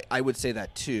I would say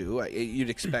that too. You'd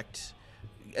expect,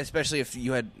 especially if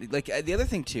you had like the other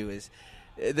thing too is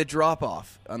the drop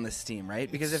off on this team,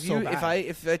 right? Because if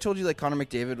I told you like Connor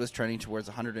McDavid was trending towards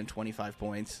 125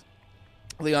 points,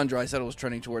 Leon Draisaitl was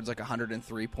trending towards like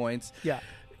 103 points. Yeah.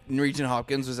 Nugent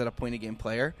Hopkins was at a point a game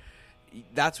player.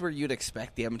 That's where you'd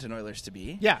expect the Edmonton Oilers to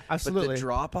be. Yeah, absolutely. But the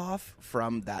drop-off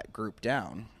from that group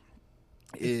down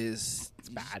is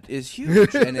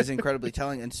huge and is incredibly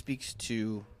telling and speaks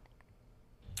to,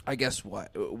 I guess, why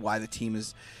the team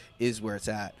is where it's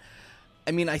at.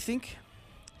 I mean, I think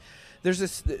there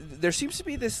seems to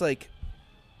be this, like,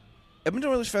 Edmonton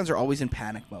Oilers fans are always in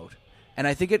panic mode. And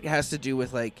I think it has to do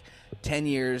with, like, 10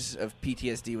 years of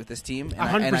PTSD with this team.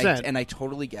 100%. And I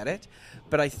totally get it.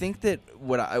 But I think that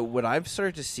what I've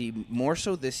started to see more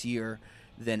so this year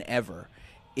than ever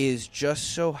is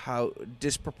just how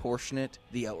disproportionate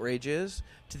the outrage is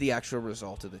to the actual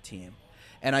result of the team.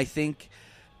 And I think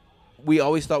we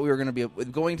always thought we were going to be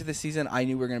going into the season. I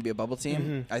knew we were going to be a bubble team.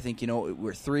 Mm-hmm. I think,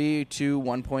 we're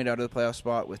 3-2-1 point out of the playoff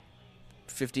spot with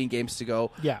 15 games to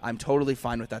go. Yeah. I'm totally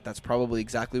fine with that. That's probably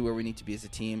exactly where we need to be as a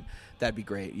team. That'd be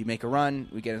great. You make a run,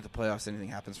 we get into the playoffs, anything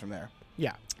happens from there.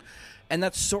 Yeah. And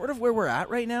that's sort of where we're at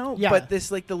right now. Yeah. But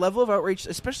this, like, the level of outrage,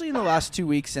 especially in the last 2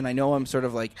 weeks, and I know I'm sort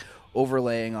of like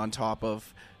overlaying on top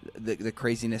of the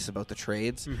craziness about the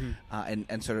trades,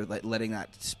 and sort of like letting that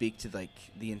speak to like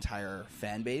the entire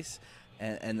fan base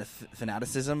and the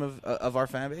fanaticism of our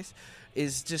fan base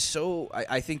is just so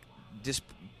I think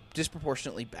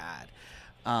disproportionately bad.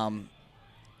 Bad.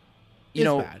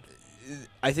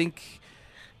 I think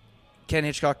Ken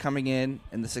Hitchcock coming in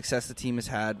and the success the team has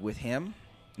had with him,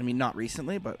 I mean, not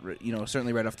recently, but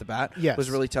certainly right off the bat, was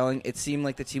really telling. It seemed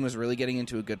like the team was really getting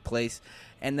into a good place,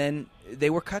 and then they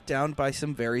were cut down by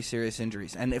some very serious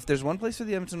injuries. And if there's one place where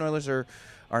the Edmonton Oilers are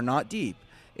not deep,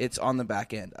 it's on the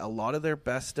back end. A lot of their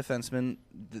best defensemen,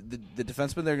 the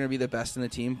defensemen that are going to be the best in the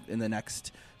team in the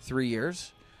next 3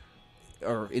 years,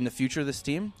 or in the future of this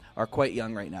team, are quite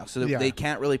young right now. So they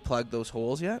can't really plug those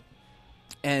holes yet.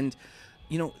 And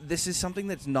this is something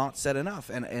that's not said enough.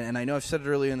 And I know I've said it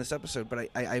earlier in this episode, but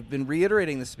I've been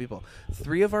reiterating this to people.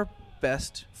 3 of our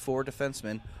best 4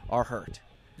 defensemen are hurt.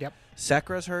 Yep.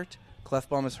 Sekera's hurt,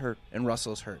 Klefbom is hurt, and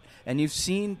Russell is hurt. And you've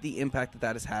seen the impact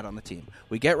that has had on the team.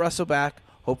 We get Russell back.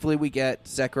 Hopefully we get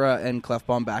Sekera and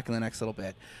Klefbom back in the next little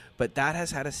bit. but that has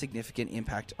had a significant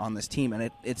impact on this team, and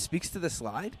it speaks to the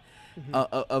slide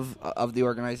of the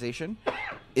organization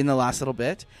in the last little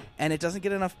bit, and it doesn't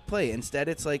get enough play. Instead,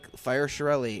 it's like fire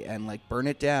Chiarelli and like burn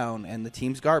it down, and the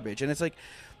team's garbage. And it's like,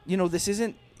 this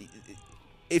isn't.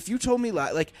 If you told me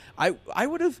I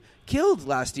would have killed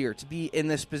last year to be in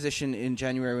this position in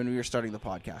January when we were starting the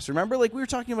podcast. Remember, we were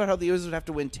talking about how the Oilers would have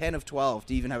to win 10 of 12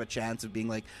 to even have a chance of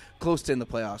being close to in the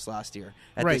playoffs last year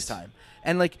at this time.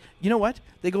 And you know what?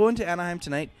 They go into Anaheim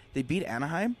tonight. They beat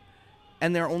Anaheim,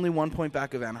 and they're only 1 point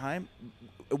back of Anaheim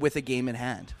with a game in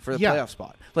hand for the playoff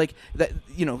spot. That,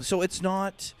 so it's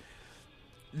not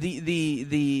the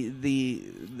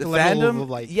fandom of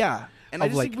and I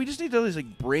just think we just need to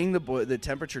bring the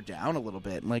temperature down a little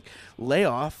bit and lay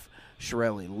off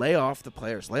Chiarelli, lay off the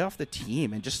players, lay off the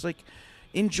team, and just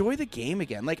enjoy the game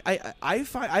again. I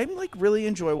find I'm really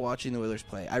enjoy watching the Oilers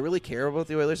play. I really care about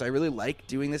the Oilers. I really like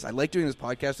doing this. I like doing this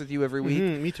podcast with you every week.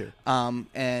 Me too.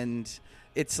 And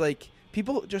it's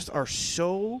people just are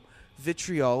so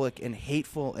vitriolic and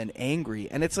hateful and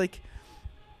angry, and it's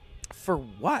for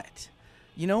what?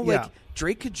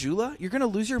 Drake Caggiula? You're going to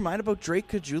lose your mind about Drake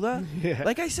Caggiula? Yeah.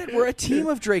 Like I said, we're a team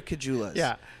of Drake Caggiulas.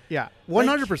 Yeah.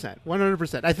 100%.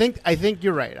 100%. I think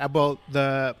you're right about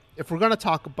if we're going to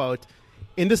talk about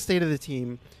in the state of the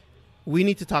team, we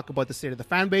need to talk about the state of the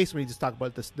fan base. We need to talk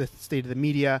about the state of the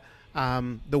media.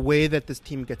 The way that this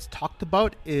team gets talked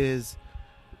about is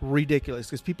ridiculous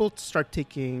because people start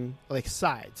taking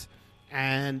sides,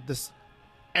 and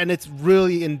it's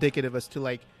really indicative as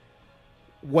to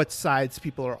what sides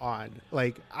people are on.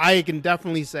 I can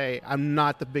definitely say I'm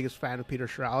not the biggest fan of Peter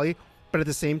Chiarelli, but at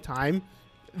the same time,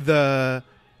 the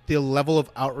level of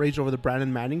outrage over the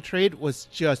Brandon Manning trade was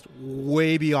just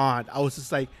way beyond. I was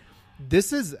just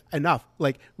this is enough.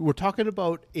 We're talking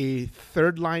about a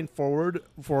third line forward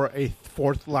for a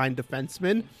fourth line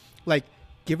defenseman.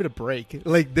 Give it a break.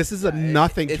 This is a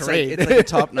nothing trade. It's a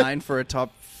top 9 for a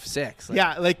top 6.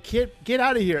 Get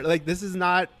out of here. This is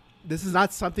not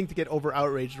something to get over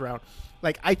outraged around.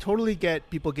 I totally get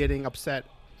people getting upset,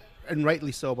 and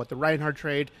rightly so, about the Reinhart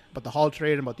trade, about the Hall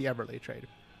trade, and about the Everley trade.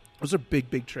 Those are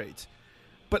big trades.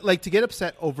 But to get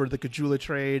upset over the Caggiula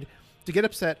trade, to get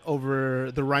upset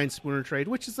over the Ryan Spooner trade,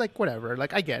 which is whatever.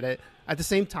 I get it. At the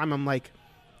same time, I'm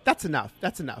that's enough.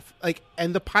 That's enough.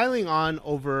 And the piling on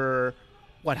over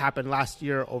what happened last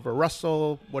year over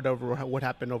Russell, what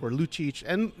happened over Lucic,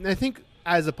 and I think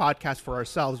as a podcast for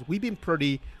ourselves, we've been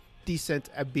pretty decent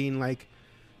at being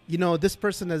this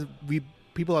person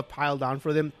people have piled on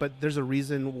for them, but there's a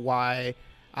reason why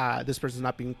this person's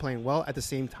not playing well. At the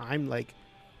same time,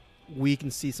 we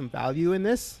can see some value in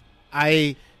this.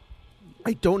 I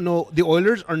don't know. The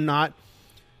Oilers are in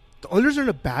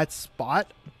a bad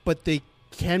spot, but they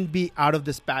can be out of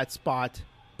this bad spot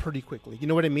pretty quickly. You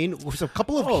know what I mean? With a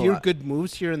couple of good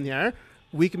moves here and there,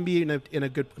 we can be in a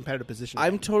good competitive position.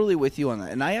 I'm totally with you on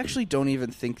that. And I actually don't even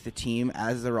think the team,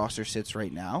 as the roster sits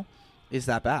right now, is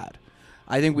that bad.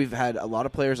 I think we've had a lot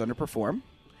of players underperform.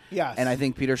 Yes. And I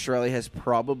think Peter Chiarelli has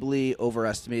probably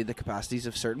overestimated the capacities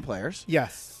of certain players.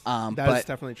 Yes. That is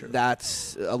definitely true.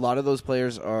 That's a lot of those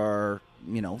players are,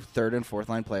 third and fourth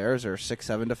line players or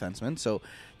 6-7 defensemen. So,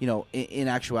 in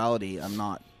actuality, I'm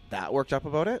not that worked up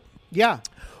about it. Yeah.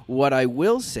 What I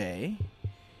will say,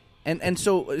 and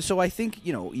so I think,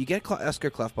 you get Oscar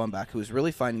Klefbom back, who's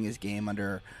really finding his game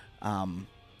under Ken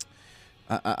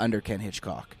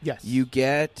Hitchcock. Yes. You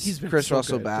get Chris so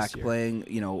Russell back playing,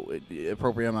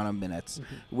 appropriate amount of minutes,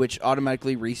 which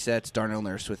automatically resets Darnell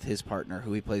Nurse with his partner,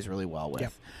 who he plays really well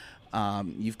with. Yep.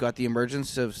 You've got the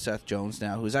emergence of Seth Jones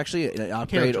now, who's actually an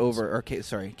upgrade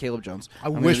Caleb Jones. I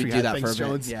wish we had that for a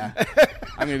bit. Yeah.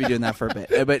 I'm going to be doing that for a bit.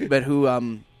 But who,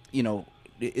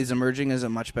 is emerging as a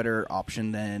much better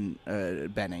option than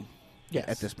Benning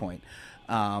at this point.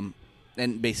 And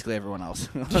basically everyone else.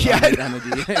 Yeah.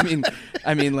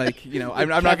 I'm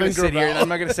not going to sit here and I'm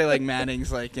not going to say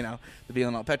Manning's the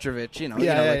Bielino Petrovic,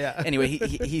 Anyway,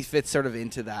 he fits sort of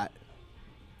into that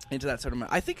sort of.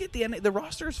 I think at the end the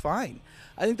roster is fine.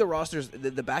 I think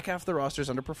the back half of the roster is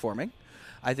underperforming.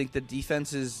 I think the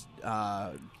defense is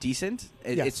decent.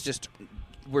 It's just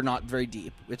we're not very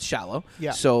deep. It's shallow.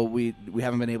 Yeah. So we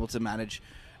haven't been able to manage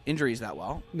injuries that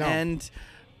well. No. And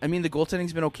the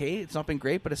goaltending's been okay. It's not been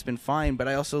great, but it's been fine. But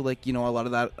I also a lot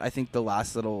of that. I think the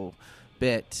last little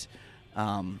bit,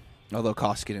 although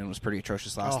Koskinen was pretty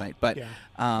atrocious last night, but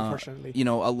unfortunately, a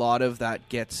lot of that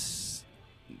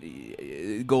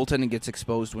goaltending gets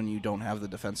exposed when you don't have the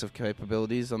defensive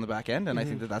capabilities on the back end, and I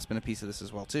think that's been a piece of this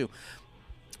as well too.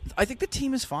 I think the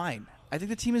team is fine. I think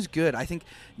the team is good. I think,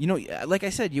 like I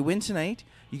said, you win tonight,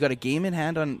 you got a game in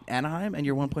hand on Anaheim, and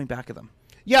you're 1 point back of them.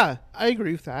 Yeah, I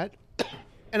agree with that.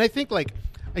 And I think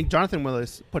Jonathan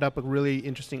Willis put up a really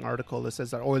interesting article that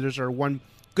says that Oilers are one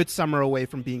good summer away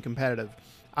from being competitive.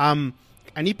 And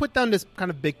he put down this kind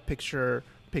of big picture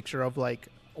of like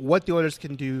what the Oilers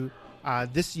can do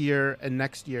this year and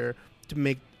next year to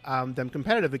make them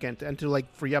competitive again and to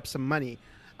like free up some money.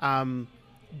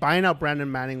 Buying out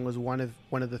Brandon Manning was one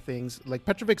of the things. Like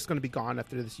Petrovic's going to be gone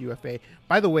after this UFA.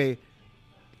 By the way,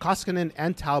 Koskinen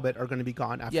and Talbot are going to be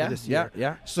gone after this year.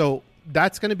 Yeah. So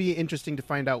that's going to be interesting to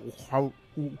find out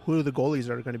who the goalies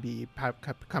are going to be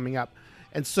coming up.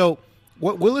 And so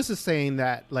what Willis is saying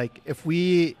that like if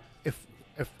the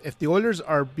Oilers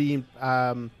are being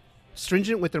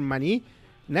stringent with their money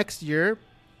next year,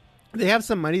 they have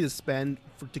some money to spend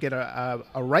to get a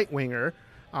right winger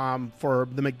for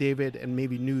the McDavid and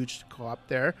maybe Nuge to go up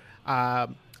there.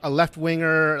 A left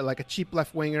winger, like a cheap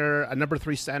left winger, a number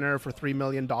 3 center for $3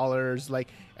 million,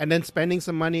 and then spending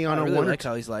some money on I a really one. like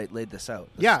how he's laid this out.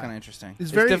 That's kind of interesting.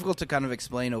 It's very difficult to kind of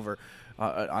explain over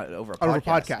a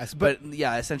podcast. But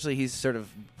yeah, essentially he's sort of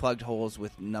plugged holes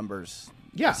with numbers.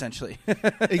 Yeah, essentially,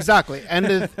 exactly. And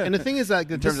the thing is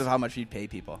that in terms of how much he'd pay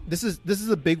people, this is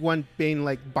a big one, being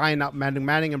like buying out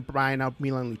Manning and buying out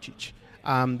Milan Lucic.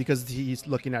 Because he's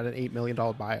looking at an $8 million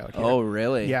buyout here. Oh,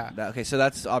 really? Yeah. Okay, so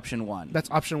that's option one.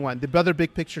 That's option one. The other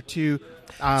big picture, too.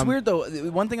 It's weird, though.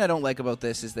 One thing I don't like about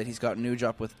this is that he's got Nuge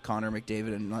up with Connor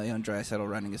McDavid and Leon Draisaitl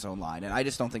running his own line, and I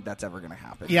just don't think that's ever going to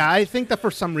happen. Yeah, I think that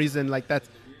for some reason, like that's...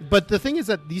 But the thing is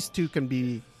that these two can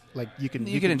be... Like, you can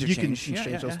interchange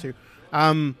those two.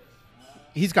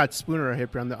 He's got Spooner here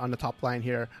on the top line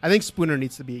here. I think Spooner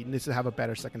needs to have a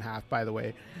better second half, by the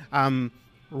way.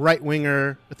 Right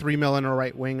winger, $3 million or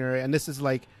right winger, and this is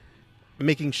like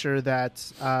making sure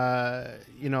that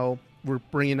we're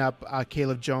bringing up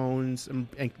Caleb Jones, and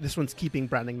this one's keeping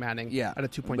Brandon Manning at a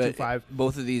 2.25.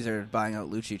 Both of these are buying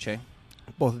out Lucic, eh?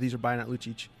 Both of these are buying out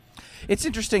Lucic. It's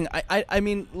interesting. I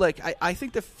mean, like I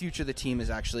think the future of the team is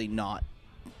actually not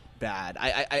bad.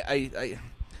 I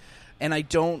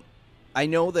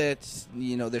know that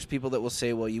there's people that will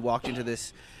say, well, you walked into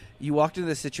this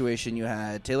situation, you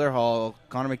had Taylor Hall,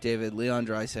 Connor McDavid, Leon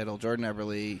Draisaitl, Jordan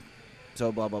Eberle,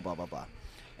 so blah, blah, blah, blah, blah.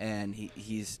 And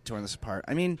he's torn this apart.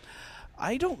 I mean,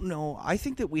 I don't know. I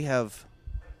think that we have...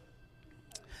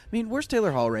 I mean, where's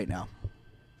Taylor Hall right now?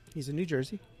 He's in New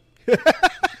Jersey.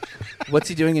 What's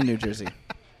he doing in New Jersey?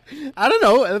 I don't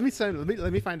know. Let me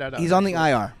find out. He's on the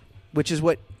IR, which is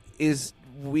what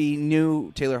we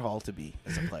knew Taylor Hall to be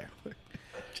as a player,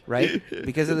 right?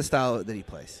 Because of the style that he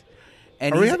plays.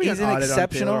 And he's an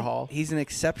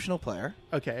exceptional player.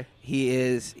 Okay. He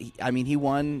is. He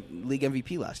won league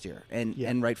MVP last year,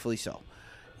 and rightfully so.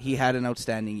 He had an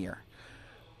outstanding year.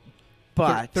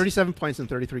 But 37 points in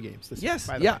 33 games this year.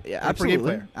 Yeah,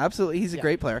 absolutely. Absolutely. He's a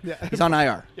great player. Yeah. He's on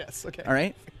IR. Yes, okay. All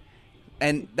right?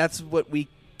 And that's what we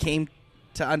came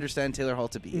to understand Taylor Hall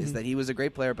to be, is that he was a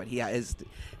great player, but his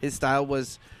style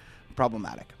was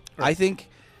problematic. Right. I think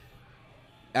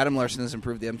Adam Larsson has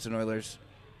improved the Edmonton Oilers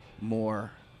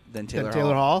more than Taylor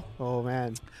Hall. Oh,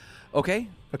 man. Okay.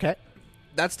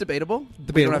 That's debatable.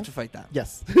 We don't have to fight that.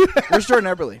 Yes. Where's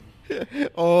Jordan Eberle?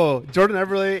 Oh, Jordan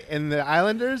Eberle and the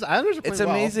Islanders. Islanders are playing well. It's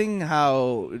amazing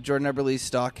how Jordan Eberle's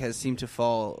stock has seemed to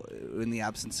fall in the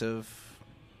absence of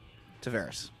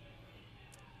Tavares.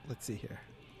 Let's see here.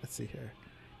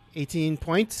 18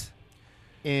 points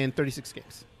in 36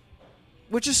 games.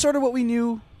 Which is sort of what we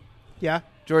knew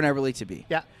Jordan Eberle to be.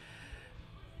 Yeah.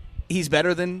 He's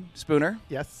better than Spooner.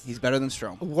 Yes. He's better than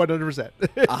Strome. 100%.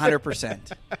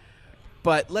 100%.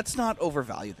 But let's not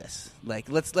overvalue this. Like,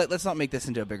 let's not make this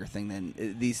into a bigger thing than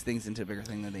these things into a bigger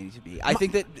thing than they need to be. I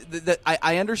think that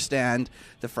I understand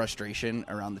the frustration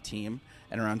around the team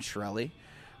and around Chiarelli,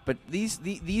 but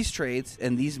these trades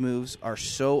and these moves are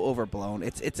so overblown.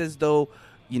 It's as though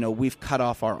we've cut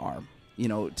off our arm,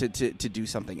 to do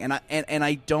something, and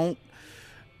I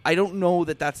don't know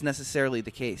that that's necessarily the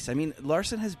case. I mean,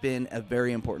 Larsson has been a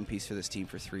very important piece for this team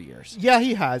for 3 years. Yeah,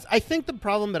 he has. I think the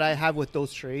problem that I have with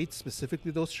those trades,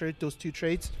 specifically those two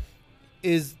trades,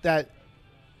 is that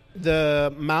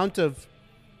the amount of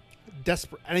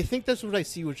desperate, and I think that's what I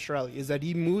see with Chiarelli, is that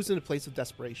he moves in a place of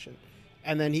desperation,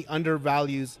 and then he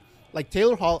undervalues, like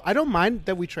Taylor Hall. I don't mind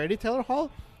that we traded Taylor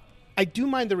Hall. I do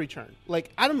mind the return.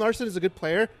 Like, Adam Larsson is a good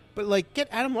player, but like, get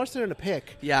Adam Larsson in a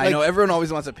pick. Yeah, like, I know everyone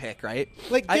always wants a pick, right?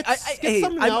 Like, get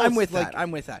someone else. I'm with that.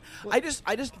 I'm with that. I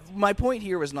just, my point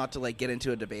here was not to like get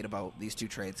into a debate about these two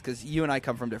trades, because you and I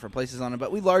come from different places on it,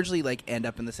 but we largely like end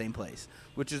up in the same place,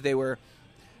 which is they're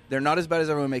not as bad as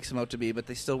everyone makes them out to be, but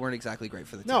they still weren't exactly great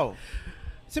for the team. No,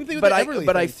 same thing with Everly.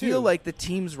 But I feel like the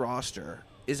team's roster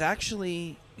is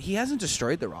actually he hasn't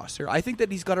destroyed the roster. I think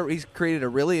that he's created a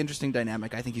really interesting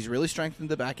dynamic. I think he's really strengthened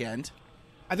the back end.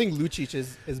 I think Lucic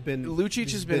has been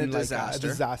a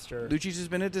disaster. Lucic has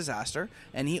been a disaster,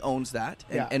 and he owns that.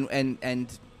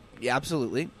 And yeah,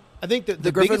 absolutely. I think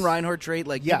the Griffin Reinhart trade,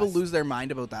 people lose their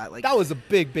mind about that. That was a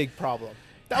big problem.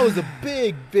 That was a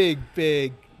big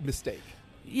mistake.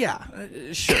 Yeah,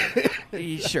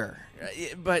 sure.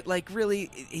 But really,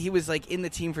 he was in the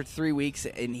team for 3 weeks,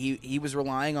 and he was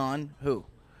relying on who?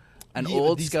 An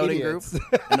old scouting group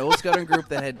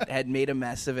that had made a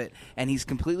mess of it, and he's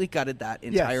completely gutted that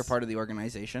entire part of the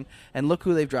organization. And look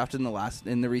who they've drafted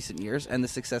in the recent years, and the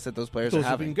success that those players are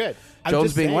having. Have been good.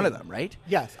 Jones being one of them, right?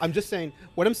 Yes, I'm just saying.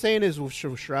 What I'm saying is with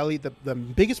Chiarelli, the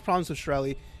biggest problems with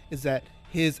Chiarelli is that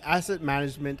his asset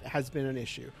management has been an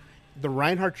issue. The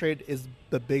Reinhart trade is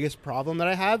the biggest problem that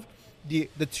I have. The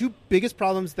two biggest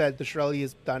problems that the Chiarelli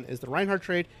has done is the Reinhart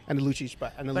trade and the Lucic.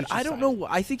 But I don't know.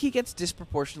 I think he gets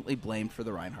disproportionately blamed for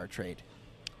the Reinhart trade.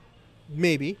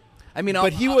 Maybe. I mean,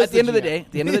 but he was at the end of the day.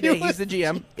 He's the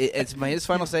GM. It's his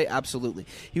final say. Absolutely,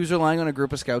 he was relying on a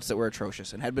group of scouts that were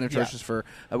atrocious and had been atrocious for.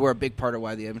 Were a big part of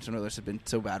why the Edmonton Oilers have been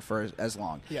so bad for as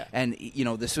long. Yeah. And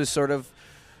this was sort of.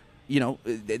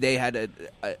 They had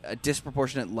a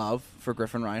disproportionate love for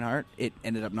Griffin Reinhart. It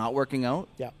ended up not working out.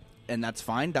 Yeah. And that's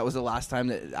fine. That was the last time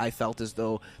that I felt as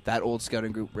though that old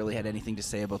scouting group really had anything to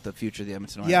say about the future of the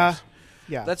Edmonton Oilers.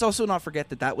 Yeah. Let's also not forget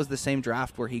that was the same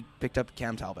draft where he picked up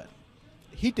Cam Talbot.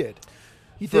 He did.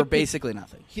 For basically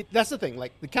nothing. That's the thing.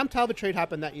 The Cam Talbot trade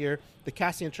happened that year. The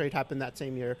Cassian trade happened that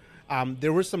same year.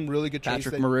 There were some really good trades.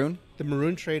 Patrick Maroon? The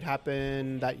Maroon trade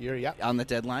happened that year, yeah. On the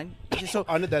deadline? So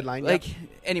on the deadline, yeah.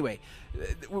 Anyway,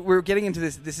 we're getting into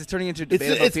this. This is turning into a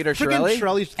debate about Peter Chiarelli.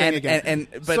 Chiarelli's thing again. And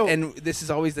this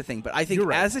is always the thing. But I think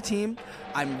as a team,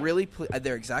 I'm really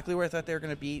they're exactly where I thought they were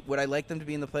going to be. Would I like them to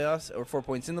be in the playoffs or 4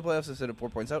 points in the playoffs instead of 4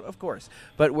 points out? Of course.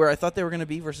 But where I thought they were going to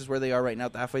be versus where they are right now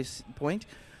at the halfway point,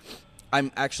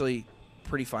 I'm actually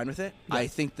pretty fine with it. Yeah. I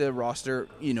think the roster,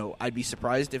 I'd be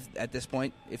surprised if at this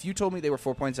point, if you told me they were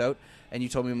 4 points out and you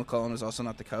told me McClellan was also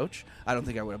not the coach, I don't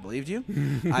think I would have believed you.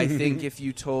 I think if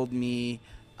you told me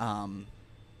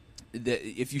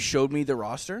if you showed me the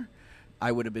roster,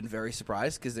 I would have been very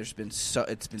surprised because it's been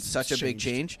such a big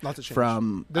change. Lots of change.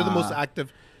 From they're the most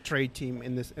active trade team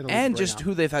in this, and just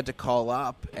who they've had to call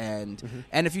up, and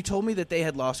if you told me that they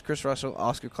had lost Chris Russell,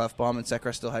 Oscar Klefbom, and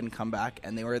Sekera still hadn't come back,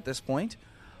 and they were at this point,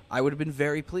 I would have been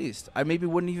very pleased. I maybe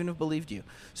wouldn't even have believed you.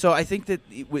 So I think that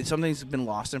something's been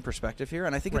lost in perspective here,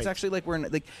 and I think it's actually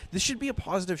this should be a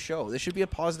positive show. This should be a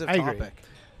positive topic. Agree.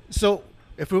 So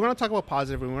if we want to talk about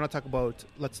positive, we want to talk about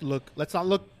let's not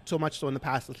look so much so in the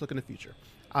past. Let's look in the future.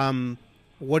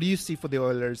 What do you see for the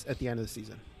Oilers at the end of the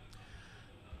season?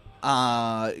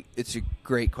 It's a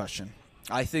great question.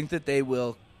 I think that they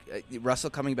will. Russell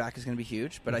coming back is going to be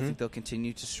huge, but I think they'll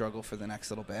continue to struggle for the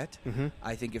next little bit.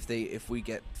 I think if we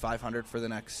get 500 for the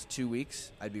next 2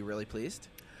 weeks, I'd be really pleased.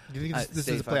 Do you think this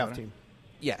is a playoff team?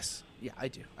 Yes. Yeah, I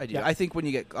do. Yeah. I think when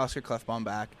you get Oscar Klefbom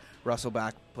back, Russell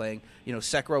back playing,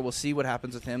 Sekera, we'll see what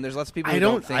happens with him. There's lots of people who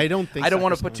don't think. I don't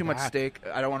want to put too much stake.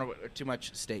 I don't want to put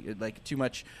too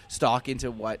much stock into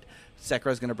what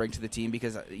Sekera is going to bring to the team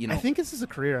because I think this is a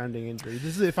career-ending injury.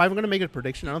 if I'm going to make a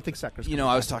prediction, I don't think Sekera's.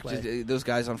 I was talking to those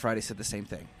guys on Friday said the same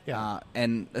thing. Yeah.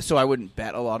 And so I wouldn't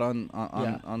bet a lot on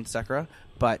Sekera,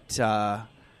 but.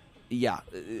 Yeah,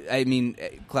 I mean,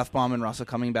 Klefbom and Russell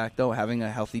coming back, though, having a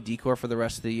healthy decor for the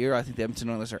rest of the year, I think the Edmonton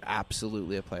Oilers are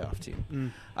absolutely a playoff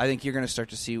team. I think you're going to start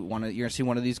to see one of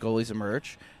these goalies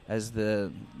emerge as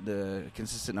the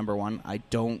consistent number one. I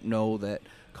don't know that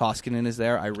Koskinen is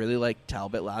there. I really liked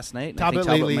Talbot last night. I think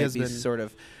Talbot might be sort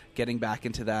of getting back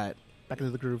into the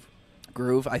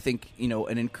groove. I think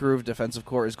an improved defensive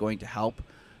core is going to help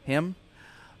him.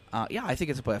 I think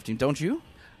it's a playoff team. Don't you?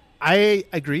 I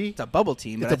agree. It's a bubble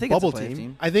team. But I think it's a playoff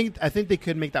team. I think they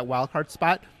could make that wild card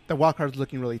spot. The wild card is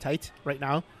looking really tight right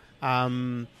now.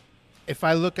 If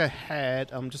I look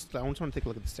ahead, I just want to take a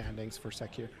look at the standings for a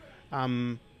sec here,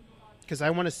 because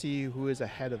I want to see who is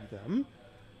ahead of them.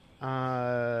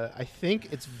 I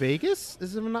think it's Vegas,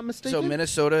 if I'm not mistaken. So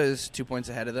Minnesota is 2 points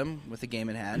ahead of them with a game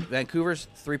in hand. Vancouver's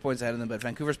 3 points ahead of them, but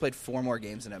Vancouver's played 4 more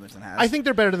games than Edmonton has. I think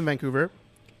they're better than Vancouver.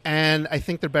 And I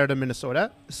think they're better than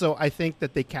Minnesota, so I think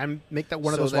that they can make that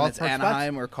one of those wild card spots. So then it's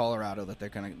Anaheim or Colorado that they're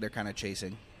kind of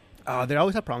chasing. They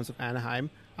always have problems with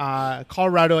Anaheim.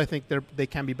 Colorado, I think they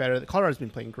can be better. Colorado's been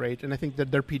playing great, and I think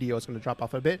that their PDO is going to drop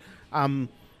off a bit.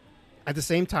 At the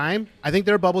same time, I think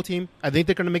they're a bubble team. I think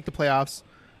they're going to make the playoffs.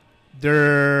 They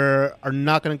are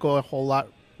not going to go a whole lot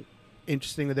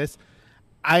interesting with this.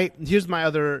 Here's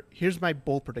my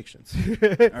bold predictions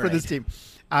for this team.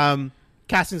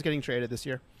 Casting's getting traded this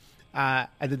year at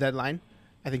the deadline.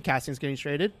 I think Casting's getting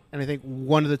traded, and I think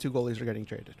one of the two goalies are getting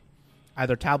traded,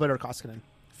 either Talbot or Koskinen.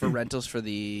 For rentals for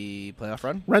the playoff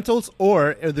run? Rentals,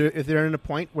 or if they're in a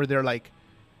point where they're like,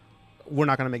 we're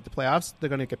not going to make the playoffs, they're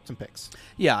going to get some picks.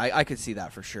 Yeah, I could see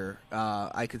that for sure.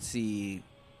 I could see...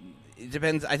 It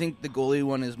depends. I think the goalie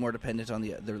one is more dependent on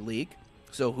their league.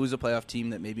 So who's a playoff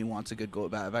team that maybe wants a good goal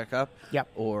backup? Yeah.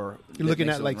 Or you're looking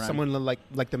at like someone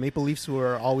like the Maple Leafs who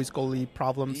are always goalie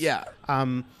problems. Yeah.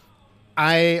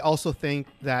 I also think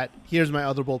that here's my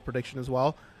other bold prediction as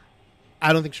well.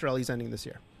 I don't think Chiarelli's ending this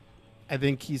year. I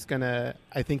think he's gonna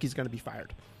be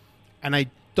fired, and I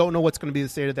don't know what's going to be the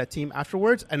state of that team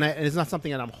afterwards. And it's not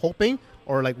something that I'm hoping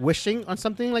or like wishing on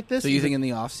something like this. So you think in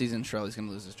the offseason Chiarelli's going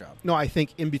to lose his job? No, I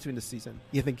think in between the season.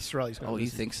 You think Chiarelli's going to lose? Oh, you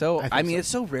think so? I mean, so. It's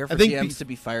so rare for GMs to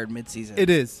be fired mid-season. It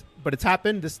is, but it's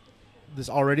happened this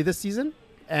season,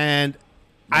 and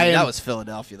that was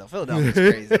Philadelphia though. Philadelphia's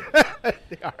crazy.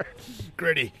 They are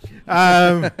gritty.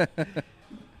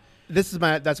 That's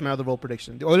my other bold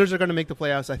prediction. The Oilers are going to make the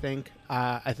playoffs. I think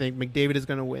McDavid is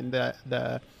going to win the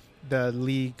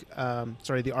league.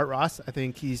 The Art Ross. I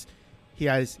think he's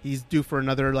due for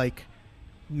another like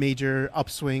major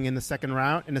upswing in the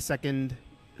second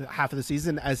half of the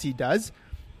season, as he does.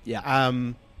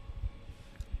 Yeah.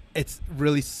 It's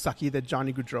really sucky that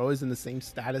Johnny Gaudreau is in the same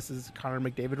status as Connor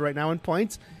McDavid right now in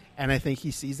points. And I think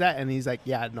he sees that, and he's like,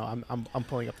 "Yeah, no, I'm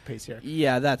pulling up the pace here."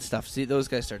 Yeah, that stuff. See, those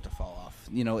guys start to fall off.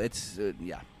 It's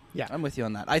yeah. I'm with you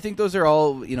on that. I think those are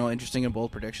all interesting and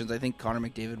bold predictions. I think Connor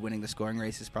McDavid winning the scoring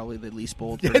race is probably the least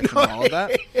bold prediction of all of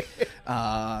that.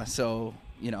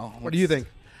 What do you think?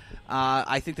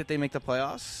 I think that they make the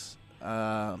playoffs.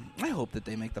 I hope that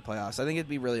they make the playoffs. I think it'd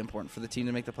be really important for the team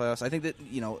to make the playoffs. I think that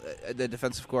the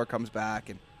defensive core comes back,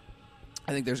 and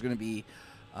I think there's going to be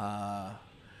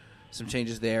some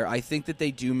changes there. I think that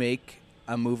they do make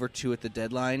a move or two at the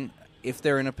deadline if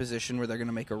they're in a position where they're going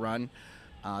to make a run.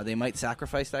 They might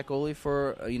sacrifice that goalie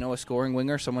for a scoring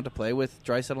winger, someone to play with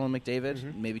Draisaitl and McDavid.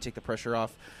 Mm-hmm. Maybe take the pressure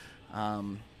off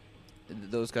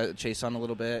those guys, chase on a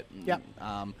little bit. Yeah.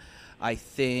 I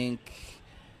think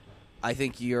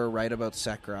you're right about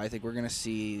Sekera. I think we're going to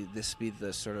see this be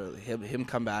the sort of him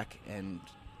come back, and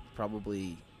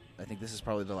probably I think this is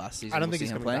probably the last season. I don't think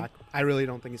he's coming back. I really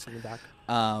don't think he's coming back.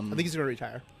 I think he's going to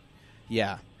retire.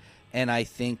 Yeah, and I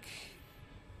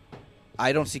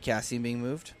don't see Cassian being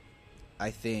moved. I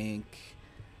think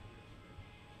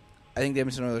the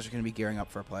Edmonton Oilers are going to be gearing up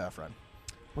for a playoff run.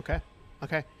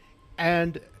 Okay,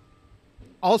 and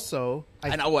also,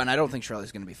 I don't think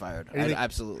Chiarelli's going to be fired.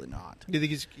 Absolutely not. Do you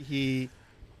think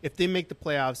if they make the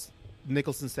playoffs,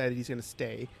 Nicholson said he's going to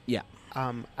stay? Yeah.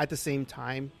 At the same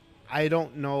time, I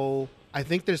don't know. I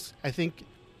think there's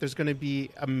going to be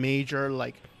a major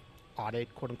like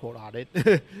audit, quote unquote audit,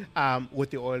 with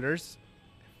the Oilers.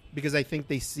 Because I think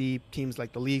they see teams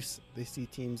like the Leafs, they see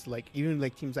teams like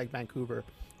teams like Vancouver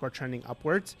who are trending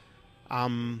upwards,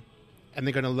 and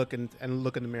they're going to look in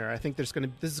the mirror. I think this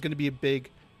is going to be a big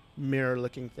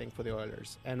mirror-looking thing for the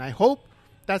Oilers, and I hope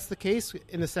that's the case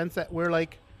in the sense that we're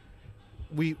like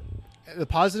the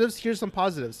positives. Here's some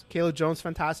positives: Caleb Jones,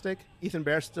 fantastic. Ethan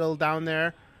Bear still down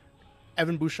there.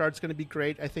 Evan Bouchard's going to be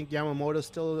great. I think Yamamoto's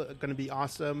still going to be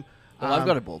awesome. Well, I've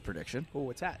got a bold prediction. Oh,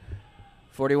 what's that?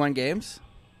 41 games.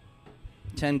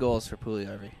 10 goals for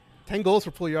Puljujarvi. 10 goals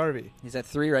for Puljujarvi. He's at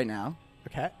 3 right now.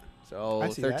 Okay. So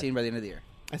 13 by the end of the year.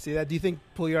 I see that. Do you think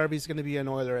Puljujarvi is going to be an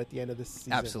Oiler at the end of this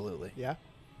season? Absolutely. Yeah?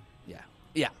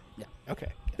 Yeah. Okay.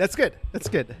 That's good.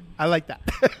 I like that.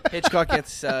 Hitchcock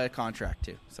gets a contract,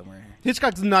 too, somewhere here.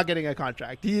 Hitchcock's not getting a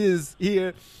contract. I think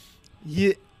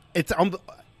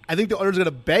the Oilers are going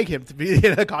to beg him to be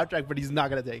in a contract, but he's not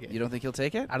going to take it. You don't think he'll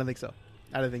take it? I don't think so.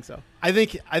 I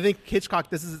think Hitchcock,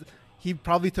 he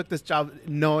probably took this job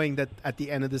knowing that at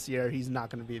the end of this year he's not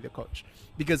going to be the coach,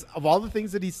 because of all the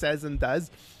things that he says and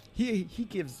does. He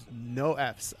gives no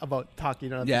F's about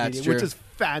talking on the media, which is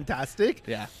fantastic.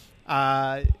 Yeah,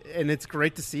 and it's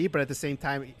great to see. But at the same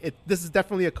time, this is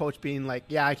definitely a coach being like,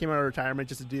 "Yeah, I came out of retirement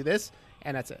just to do this,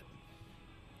 and that's it.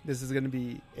 This is going to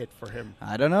be it for him."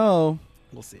 I don't know.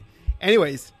 We'll see.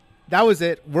 Anyways. That was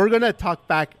it. We're going to talk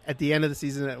back at the end of the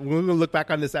season. We're going to look back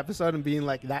on this episode and being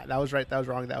like, that was right, that was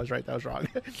wrong, that was right, that was wrong.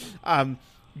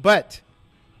 But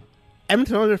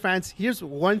Edmonton Oilers fans, here's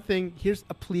one thing. Here's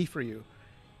a plea for you.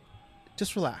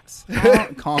 Just relax.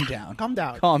 Calm down. Calm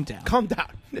down.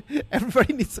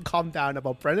 Everybody needs to calm down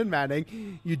about Brendan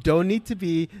Manning. You don't need to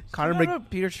be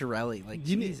Peter Chiarelli. Like,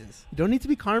 Jesus. You don't need to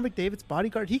be Connor McDavid's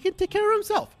bodyguard. He can take care of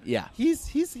himself. Yeah.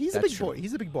 He's a big boy.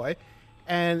 He's a big boy.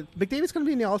 And McDavid's going to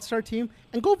be in the All-Star team.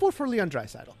 And go vote for Leon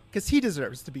Draisaitl, because he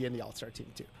deserves to be in the All-Star team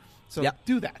too. So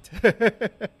do that.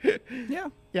 Yeah.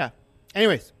 Yeah.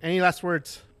 Anyways, any last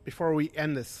words before we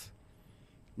end this?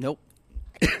 Nope.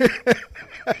 I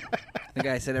think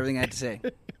I said everything I had to say.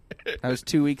 That was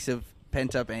 2 weeks of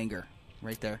pent-up anger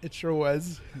right there. It sure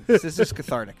was. This is just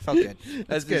cathartic. Felt good.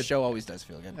 As good. this show always does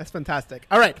feel good. That's fantastic.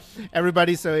 All right,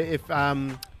 everybody. So if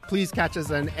please catch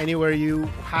us on anywhere you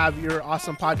have your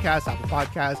awesome podcast, Apple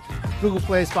Podcasts, Google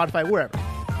Play, Spotify, wherever.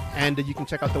 And you can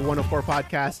check out the 104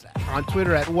 podcast on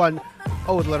Twitter at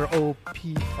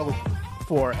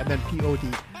 1OPO4 and then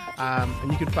POD.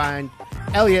 And you can find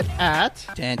Elliott at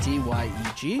Dante,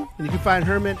 YEG. And you can find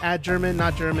Herman at German,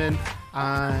 not German.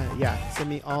 Send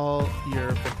me all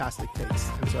your fantastic takes,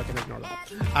 and so I can ignore that.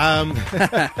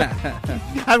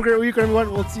 Have a great week,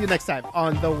 everyone. We'll see you next time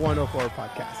on the 104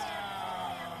 podcast.